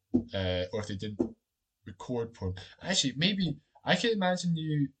porn, or if they didn't record porn. Actually, maybe I can imagine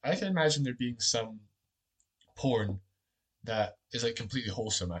there being some porn that is like completely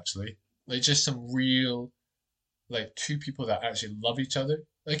wholesome. Actually, like just some real like two people that actually love each other.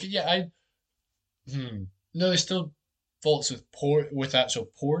 Like yeah, no, there's still faults with actual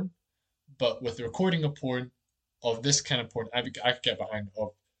porn, but with the recording of porn, of this kind of porn, I could get behind of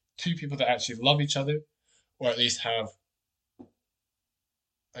two people that actually love each other, or at least have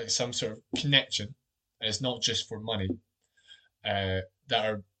like some sort of connection, and it's not just for money, that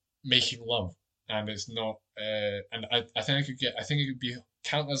are making love, and it's not, and I think I think it could be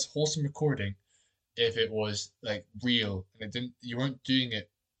count as wholesome recording if it was like real and it didn't, you weren't doing it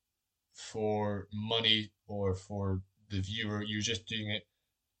for money or for the viewer, you're just doing it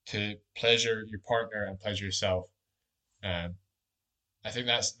to pleasure your partner and pleasure yourself. Um, I think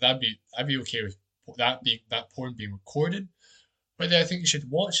I'd be okay with that porn being recorded. Whether I think you should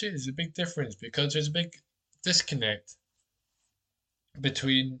watch it is a big difference because there's a big disconnect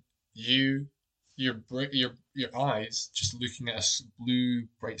between you, your eyes just looking at a blue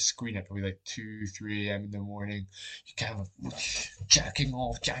bright screen at probably like 2, 3 a.m. in the morning. You kind of jacking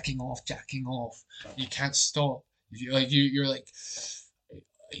off, jacking off, jacking off. You can't stop. You're like,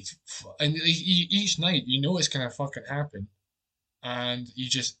 and each night you know it's gonna fucking happen, and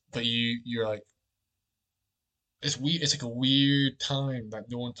you're like, it's weird. It's like a weird time that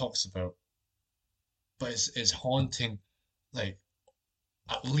no one talks about, but it's haunting. Like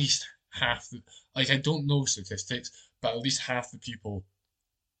at least half the, like I don't know statistics, but at least half the people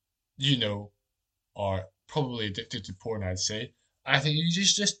you know are probably addicted to porn. I'd say. I think you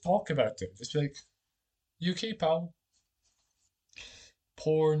just talk about it. Just be like, "You okay, pal?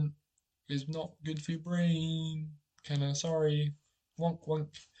 Porn is not good for your brain. Kind of sorry. Wonk wonk.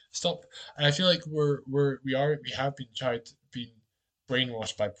 Stop." And I feel like we have been been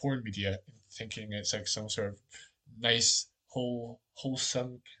brainwashed by porn media thinking it's like some sort of nice,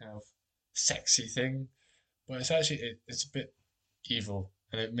 wholesome kind of sexy thing, but it's actually it's a bit evil,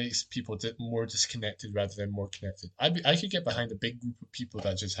 and it makes people more disconnected rather than more connected. I could get behind a big group of people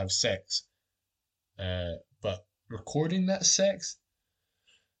that just have sex, but recording that sex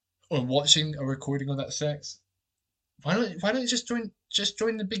or watching a recording of that sex, why don't you just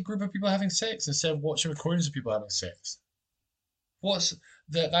join the big group of people having sex instead of watching recordings of people having sex? What's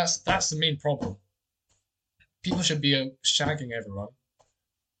that's the main problem. People should be out shagging everyone,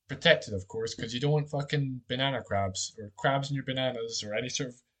 protected, of course, because you don't want fucking banana crabs or crabs in your bananas or any sort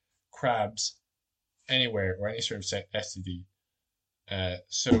of crabs anywhere or any sort of STD.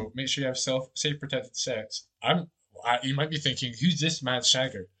 So make sure you have safe protected sex. You might be thinking, who's this mad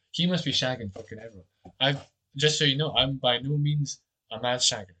shagger? He must be shagging fucking everyone. I Just so you know, I'm by no means a mad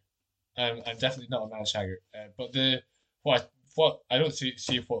shagger. I'm definitely not a mad shagger. But what I don't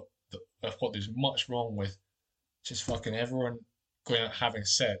see what there's much wrong with just fucking everyone going out having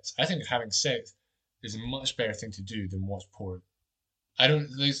sex. I think having sex is a much better thing to do than watch porn. I don't.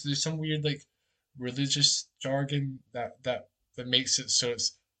 There's some weird like religious jargon that makes it so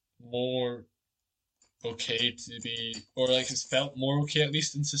it's more okay to be, or like it's felt more okay at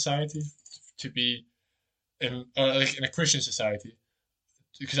least in society to be in, or like in a Christian society,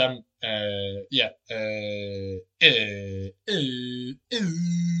 because I'm yeah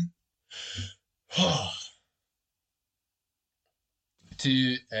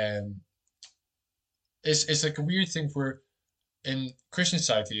to it's like a weird thing where in Christian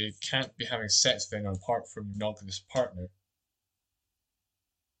society you can't be having sex with anyone apart from your monogamous partner,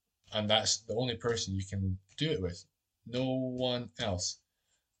 and that's the only person you can do it with, no one else.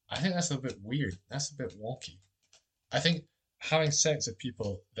 I think that's a bit weird. That's a bit wonky. I think having sex with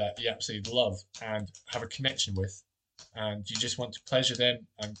people that you absolutely love and have a connection with, and you just want to pleasure them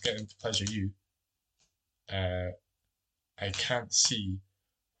and get them to pleasure you, uh, I can't see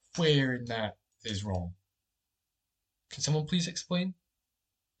where in that is wrong. Can someone please explain?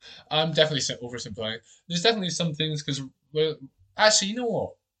 I'm definitely oversimplifying. There's definitely some things because, well, actually, you know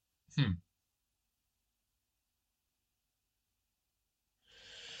what? Hmm.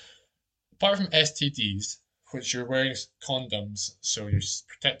 Apart from STDs, which you're wearing condoms, so you're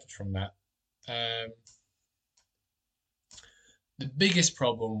protected from that. Um, the biggest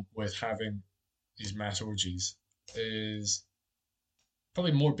problem with having these mass orgies is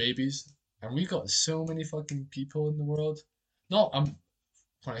probably more babies, and we've got so many fucking people in the world. No,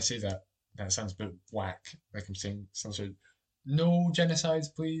 when I say that, that sounds a bit whack, like I'm saying some sort of no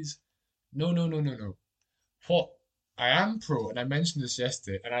genocides, please. No, no, no, no, no. What I am pro, and I mentioned this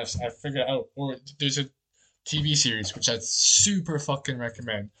yesterday, and I figured out. Or there's a TV series which I'd super fucking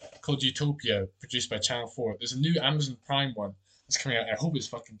recommend called Utopia, produced by Channel 4. There's a new Amazon Prime one that's coming out. I hope it's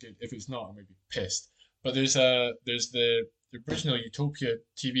fucking good. If it's not, I might be pissed. But there's the original Utopia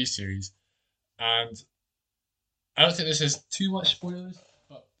TV series, and I don't think this is too much spoilers,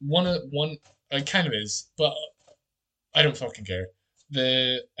 but one it kind of is, but I don't fucking care.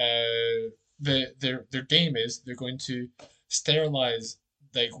 Their game is they're going to sterilize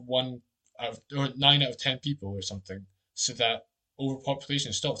like one out of, or 9 out of 10 people or something, so that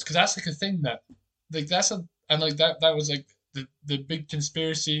overpopulation stops. Because that's like a thing that like that's a and like that was like the big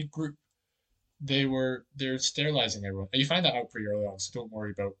conspiracy group. They're sterilizing everyone. And you find that out pretty early on, so don't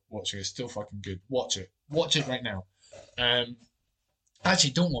worry about watching it. It's still fucking good. Watch it. Watch it right now. Um,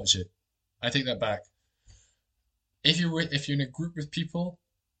 actually, don't watch it. I take that back. If you're in a group with people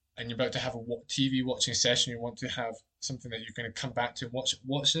and you're about to have a TV watching session, you want to have something that you're going to come back to and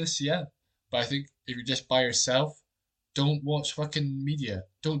watch this, yeah. But I think if you're just by yourself, don't watch fucking media.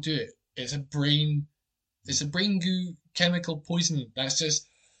 Don't do it. It's a brain goo chemical poison that's just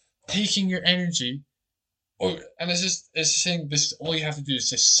taking your energy. And it's saying this. All you have to do is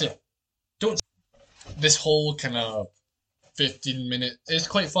just sit. Don't this whole kind of 15-minute. It's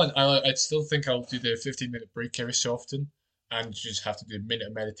quite fun. I still think I'll do the 15-minute break every so often, and you just have to do a minute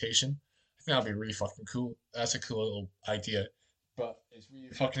of meditation. I think that'll be really fucking cool. That's a cool little idea, but it's really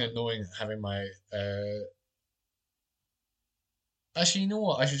fucking annoying having my. Actually, you know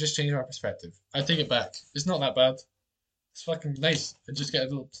what? I should just change my perspective. I take it back. It's not that bad. It's fucking nice. I just get a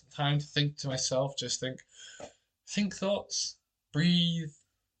little time to think to myself. Just think thoughts. Breathe.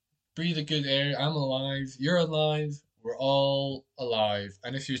 Breathe the good air. I'm alive. You're alive. We're all alive.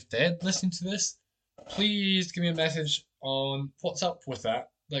 And if you're dead listening to this, please give me a message on what's up with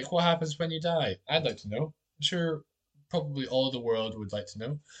that. Like, what happens when you die? I'd like to know. I'm sure probably all the world would like to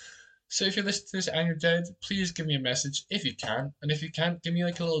know. So if you're listening to this and you're dead, please give me a message if you can. And if you can't, give me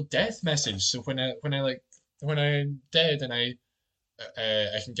like a little death message. So when I'm dead and I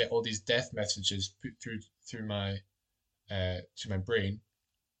can get all these death messages put through my to my brain,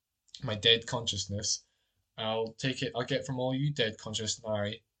 my dead consciousness. I'll take it. I'll get from all you dead conscious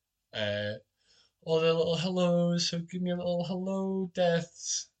now. Uh, all the little hellos. So give me a little hello,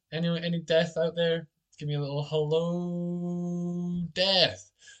 deaths. Any death out there? Give me a little hello,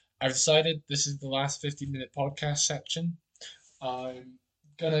 death. I've decided this is the last 15-minute podcast section. I'm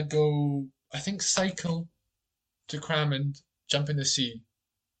gonna go. I think cycle to Cramond, jump in the sea,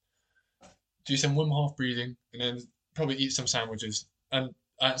 do some Wim Hof breathing, and then probably eat some sandwiches. And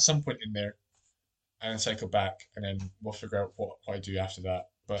at some point in there, and then cycle back, and then we'll figure out what I do after that.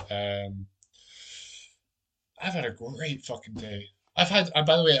 But I've had a great fucking day. I've had.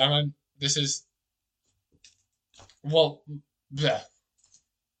 By the way, I'm on. This is well, blah,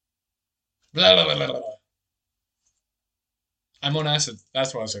 blah, blah, blah, blah, blah. I'm on acid.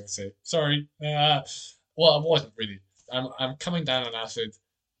 That's what I was going to say. Sorry. Well, I wasn't really. I'm coming down on acid,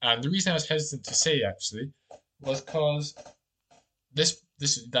 and the reason I was hesitant to say actually was because this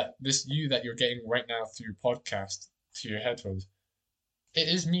you that you're getting right now through your podcast to your headphones, it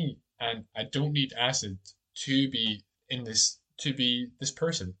is me, and I don't need acid to be in this to be this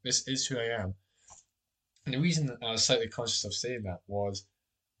person. This is who I am. And the reason that I was slightly conscious of saying that was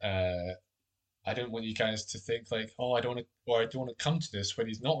uh I don't want you guys to think like, oh, I don't want to come to this when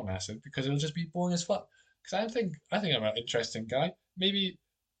he's not on acid because it'll just be boring as fuck. Because I think I'm an interesting guy. Maybe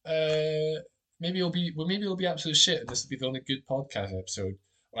maybe it'll be absolute shit, and this will be the only good podcast episode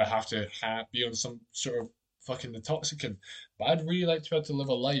where I have to be on some sort of fucking intoxicant. But I'd really like to be able to live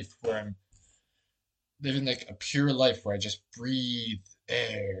a life where I'm living like a pure life where I just breathe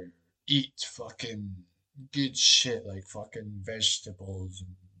air, eat fucking good shit like fucking vegetables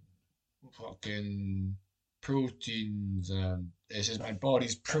and fucking proteins, and it's just my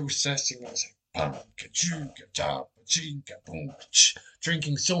body's processing. It's like bam, ka-choo, ka-cha, ka-ching, ka-boom, ka-ch.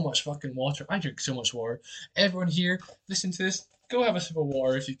 Drinking so much fucking water. I drink so much water. Everyone here, listen to this. Go have a sip of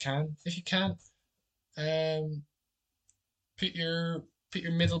water if you can. If you can't, um, put your put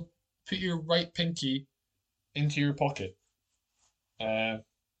your right pinky into your pocket. Uh,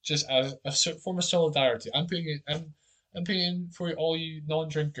 just as a form of solidarity. I'm putting in for all you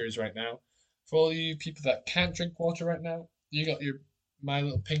non-drinkers right now. For all you people that can't drink water right now, you got your my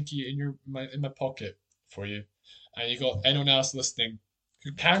little pinky in my pocket for you, and you got anyone else listening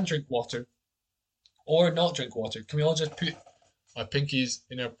who can drink water or not drink water. Can we all just put our pinkies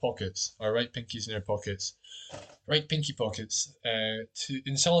in our pockets, our right pinkies in our pockets, right pinky pockets, to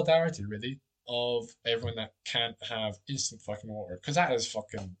in solidarity really of everyone that can't have instant fucking water, because that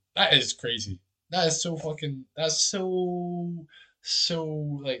is crazy. That is so fucking. That's so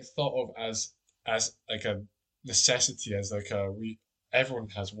like thought of as like a necessity, as like a we. Everyone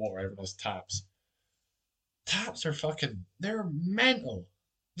has water. Everyone has taps. Taps are fucking. They're mental.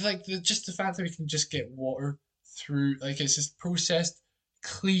 Like just the fact that we can just get water through, like it's just processed,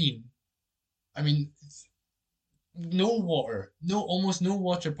 clean. I mean, no water, no almost no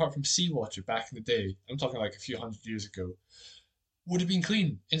water apart from seawater back in the day. I'm talking like a few hundred years ago. Would have been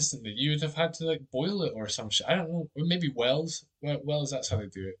clean instantly. You would have had to like boil it or some shit. I don't know. Or maybe wells. Wells, that's how they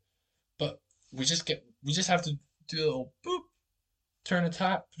do it. But we just have to do a little boop, turn a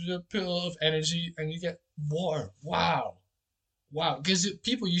tap, put a lot of energy, and you get water. Wow. Wow. Because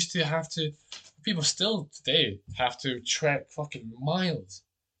people used to have to, people still today have to trek fucking miles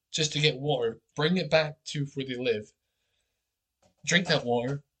just to get water, bring it back to where they live, drink that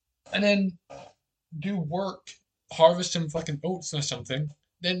water, and then do work, harvest some fucking oats or something.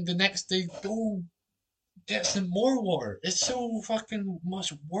 Then the next day go get some more water. It's so fucking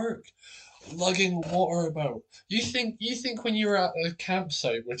much work lugging water about. You think when you were at a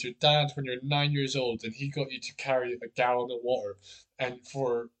campsite with your dad when you're 9 years old and he got you to carry a gallon of water and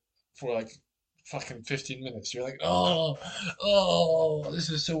for like fucking 15 minutes, you're like, oh, this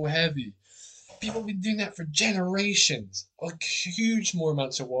is so heavy. People have been doing that for generations. Like huge more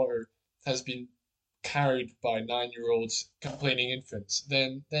amounts of water has been carried by 9-year-olds complaining infants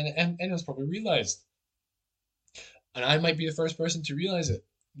than anyone's probably realized. And I might be the first person to realize it.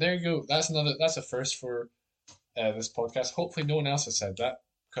 There you go. That's a first for this podcast. Hopefully, no one else has said that,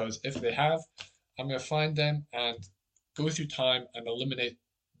 because if they have, I'm going to find them and go through time and eliminate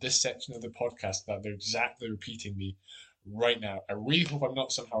this section of the podcast that they're exactly repeating me right now. I really hope I'm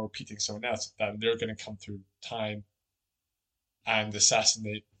not somehow repeating someone else, that they're going to come through time and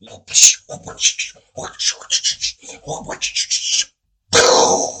assassinate.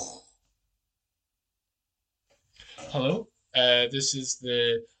 Hello, this is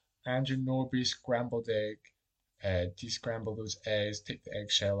the Andrew Norby scrambled egg. Descramble those eggs, take the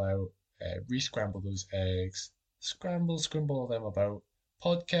eggshell out, re-scramble those eggs, scramble them about.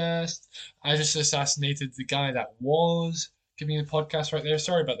 Podcast. I just assassinated the guy that was giving me the podcast right there.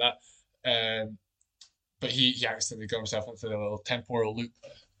 Sorry about that. But he accidentally got himself into a little temporal loop,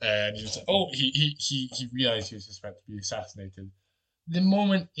 and he was like, oh, he realized he was just about to be assassinated the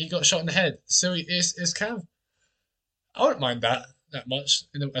moment he got shot in the head. So it's kind of, I wouldn't mind that much,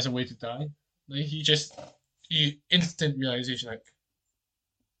 as a way to die. Like he instant realization, like,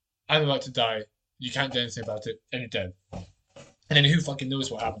 I'm about to die. You can't do anything about it, and you're dead. And then who fucking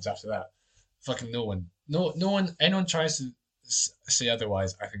knows what happens after that? Fucking no one. No one. Anyone tries to say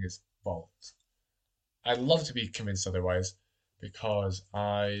otherwise, I think is balls. I'd love to be convinced otherwise, because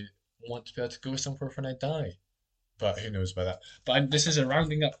I want to be able to go somewhere when I die. But who knows about that? But this is a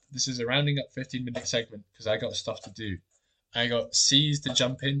rounding up. This is a rounding up 15-minute segment because I got stuff to do. I got seas to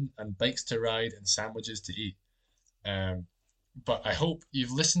jump in and bikes to ride and sandwiches to eat. Um, but I hope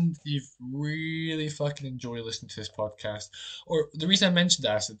you've listened. You've really fucking enjoyed listening to this podcast. Or the reason I mentioned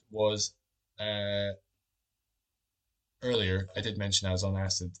acid was uh, earlier. I did mention I was on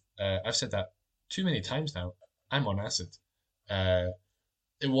acid. I've said that too many times now. I'm on acid. Uh,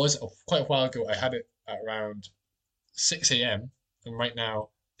 it was quite a while ago. I had it at around 6 a.m. and right now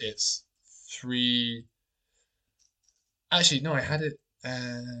it's 3. Actually, no, I had it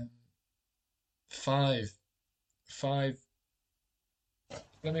 5. 5.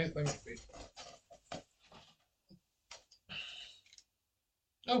 Let me wait.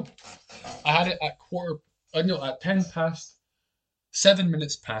 Oh, I had it at quarter. No, at 7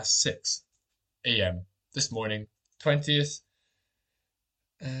 minutes past 6 a.m. this morning, 20th,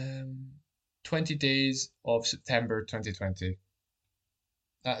 um, 20 days of September 2020.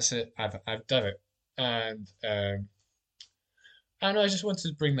 That's it. I've done it, and I don't know. I just wanted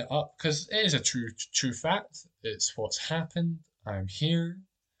to bring that up because it is a true fact. It's what's happened. I'm here,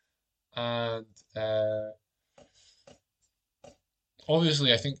 and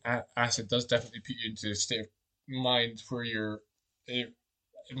obviously, I think acid does definitely put you into a state of mind where you're uh,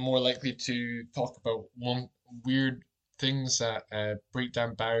 more likely to talk about one weird things that break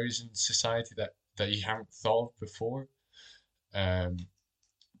down barriers in society that you haven't thought of before. Um,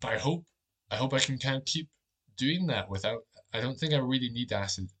 but I hope I can kind of keep doing that without. I don't think I really need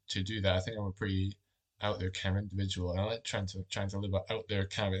acid to do that. I think I'm a pretty out there kind of individual, and I like trying to live an out there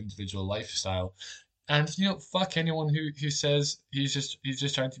kind of individual lifestyle. And fuck anyone who says he's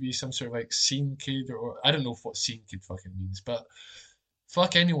just trying to be some sort of like scene kid, or I don't know what scene kid fucking means, but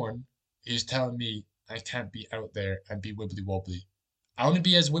fuck anyone who's telling me I can't be out there and be wibbly wobbly. I want to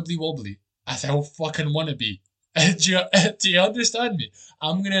be as wibbly wobbly as I fucking want to be. Do you understand me?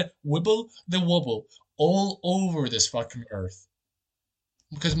 I'm gonna wibble the wobble all over this fucking earth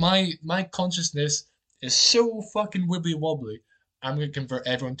because my consciousness is so fucking wibbly wobbly. I'm gonna convert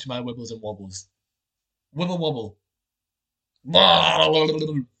everyone to my wibbles and wobbles. Wibble wobble.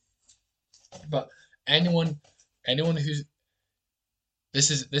 But anyone, anyone who's this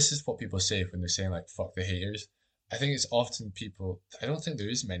is what people say when they're saying like fuck the haters. I think it's often people. I don't think there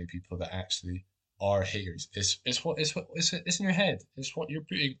is many people that actually are haters. It's in your head. It's what you're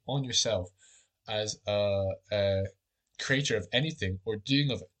putting on yourself as a creator of anything or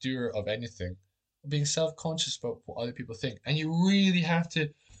doer of anything, being self conscious about what other people think, and you really have to.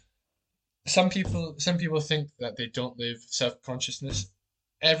 Some people think that they don't live self consciousness.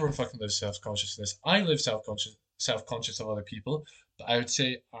 Everyone fucking lives self consciousness. I live self conscious of other people, but I would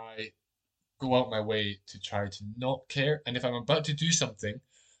say I go out my way to try to not care. And if I'm about to do something,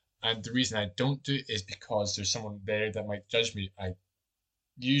 and the reason I don't do it is because there's someone there that might judge me, I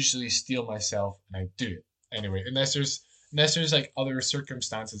usually steel myself and I do it anyway. Unless there's like other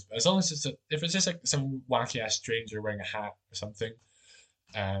circumstances, as long as if it's just like some wacky ass stranger wearing a hat or something,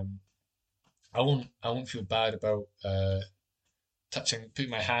 um, I won't feel bad about putting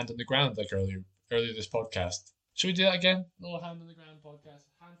my hand on the ground like earlier this podcast. Should we do that again? Little hand on the ground podcast.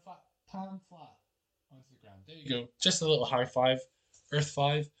 Hand flat, palm flat onto the ground. There you go. Just a little high five, Earth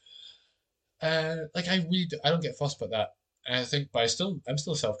five. Like I don't get fussed about that. And I think, but I'm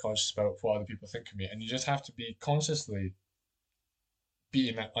still self conscious about what other people think of me. And you just have to be consciously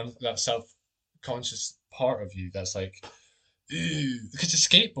beating that self conscious part of you that's like, ooh, because of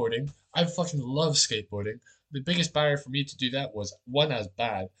skateboarding. I fucking love skateboarding. The biggest barrier for me to do that was one, I was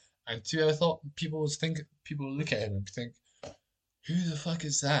bad, and two, I thought people would look at him and think, who the fuck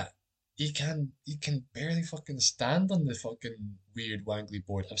is that? He can barely fucking stand on the fucking weird wangly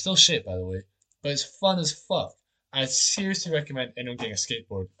board. I'm still shit by the way, but it's fun as fuck. I seriously recommend anyone getting a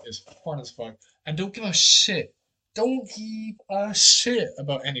skateboard. It's fun as fuck. And don't give a shit. Don't give a shit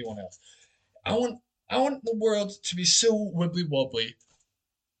about anyone else. I want I want the world to be so wibbly wobbly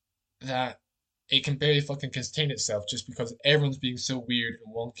that it can barely fucking contain itself just because everyone's being so weird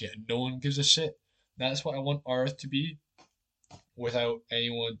and wonky and no one gives a shit. That's what I want Earth to be without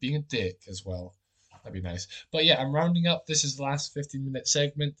anyone being a dick as well. That'd be nice. But yeah, I'm rounding up. This is the last 15-minute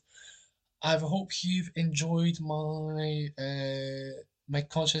segment. I hope you've enjoyed my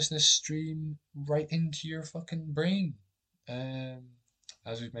consciousness stream right into your fucking brain. Um,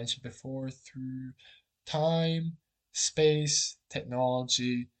 as we've mentioned before, through time, space,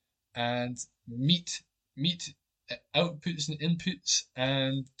 technology, and meat outputs and inputs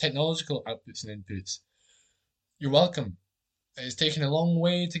and technological outputs and inputs. You're welcome. It's taken a long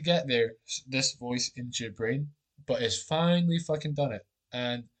way to get there, this voice into your brain, but it's finally fucking done it.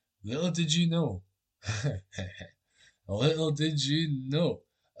 And little did you know, little did you know,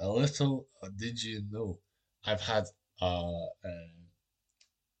 a little did you know, I've had a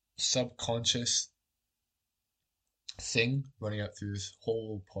subconscious thing running out through this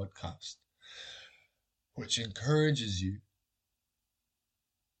whole podcast, which encourages you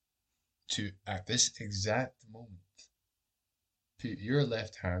to, at this exact moment, put your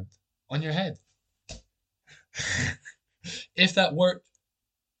left hand on your head. If that worked,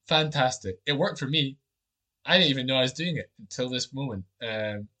 fantastic. It worked for me. I didn't even know I was doing it until this moment.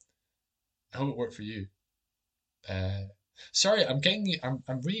 I hope it worked for you. Uh, Sorry, I'm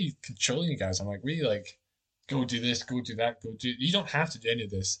really controlling you guys. I'm like really like, go do this, go do that, go do. You don't have to do any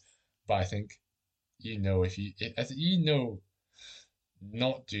of this, but I think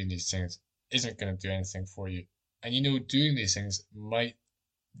not doing these things isn't going to do anything for you, and doing these things might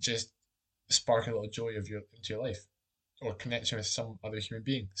just spark a little joy into your life or connection with some other human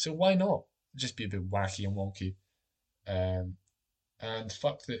being. So why not just be a bit wacky and wonky? Um, and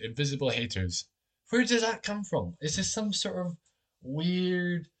fuck the invisible haters. Where does that come from? Is this some sort of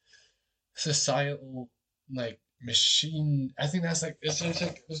weird societal like machine? I think that's like it's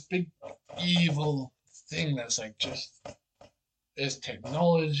like this big evil thing that's like just it's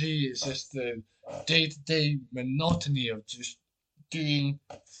technology. It's just the day-to-day monotony of just doing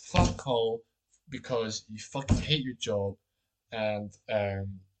fuck all because you fucking hate your job and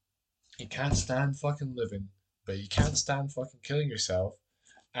you can't stand fucking living, but you can't stand fucking killing yourself,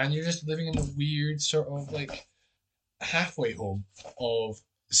 and you're just living in a weird sort of like halfway home of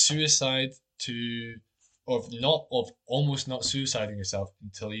suicide to of almost not suiciding yourself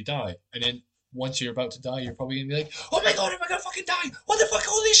until you die, and then once you're about to die, you're probably gonna be like, "Oh my god, am I gonna fucking die? What the fuck?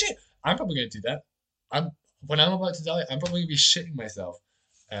 Holy shit!" I'm probably gonna do that. I'm When I'm about to die, I'm probably gonna be shitting myself,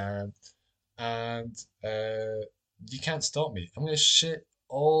 um, and you can't stop me. I'm gonna shit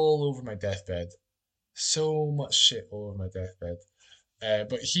all over my deathbed, So much shit all over my deathbed.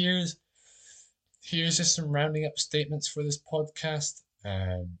 But here's just some rounding up statements for this podcast.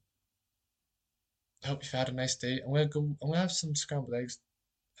 I hope you've had a nice day. I'm gonna have some scrambled eggs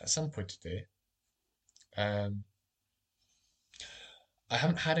at some point today. Um, I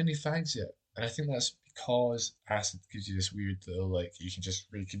haven't had any fags yet, and I think that's because acid gives you this weird little like you can just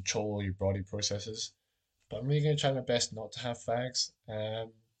really control your body processes. But I'm really gonna try my best not to have fags.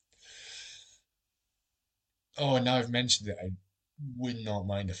 Oh, now I've mentioned it, I would not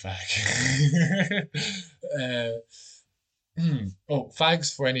mind a fag. uh, oh,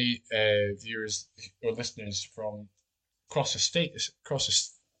 fags for any viewers or listeners from across the state,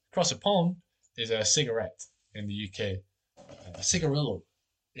 across the pond, is a cigarette in the UK, a cigarillo,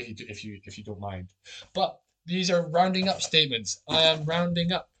 if you don't mind. But these are rounding up statements. I am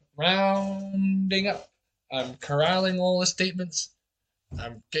rounding up. I'm corralling all the statements.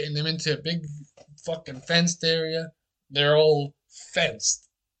 I'm getting them into a big fucking fenced area. They're all fenced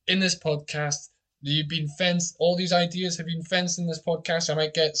in this podcast. You've been fenced. All these ideas have been fenced in this podcast. I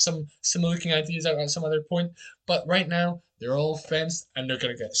might get some similar looking ideas out at some other point, but right now they're all fenced and they're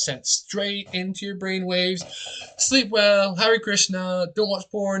gonna get sent straight into your brain waves. Sleep well. Hare Krishna. Don't watch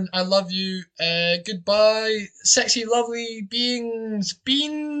porn. I love you. Goodbye. Sexy, lovely beings.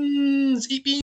 Beans. Eat beans.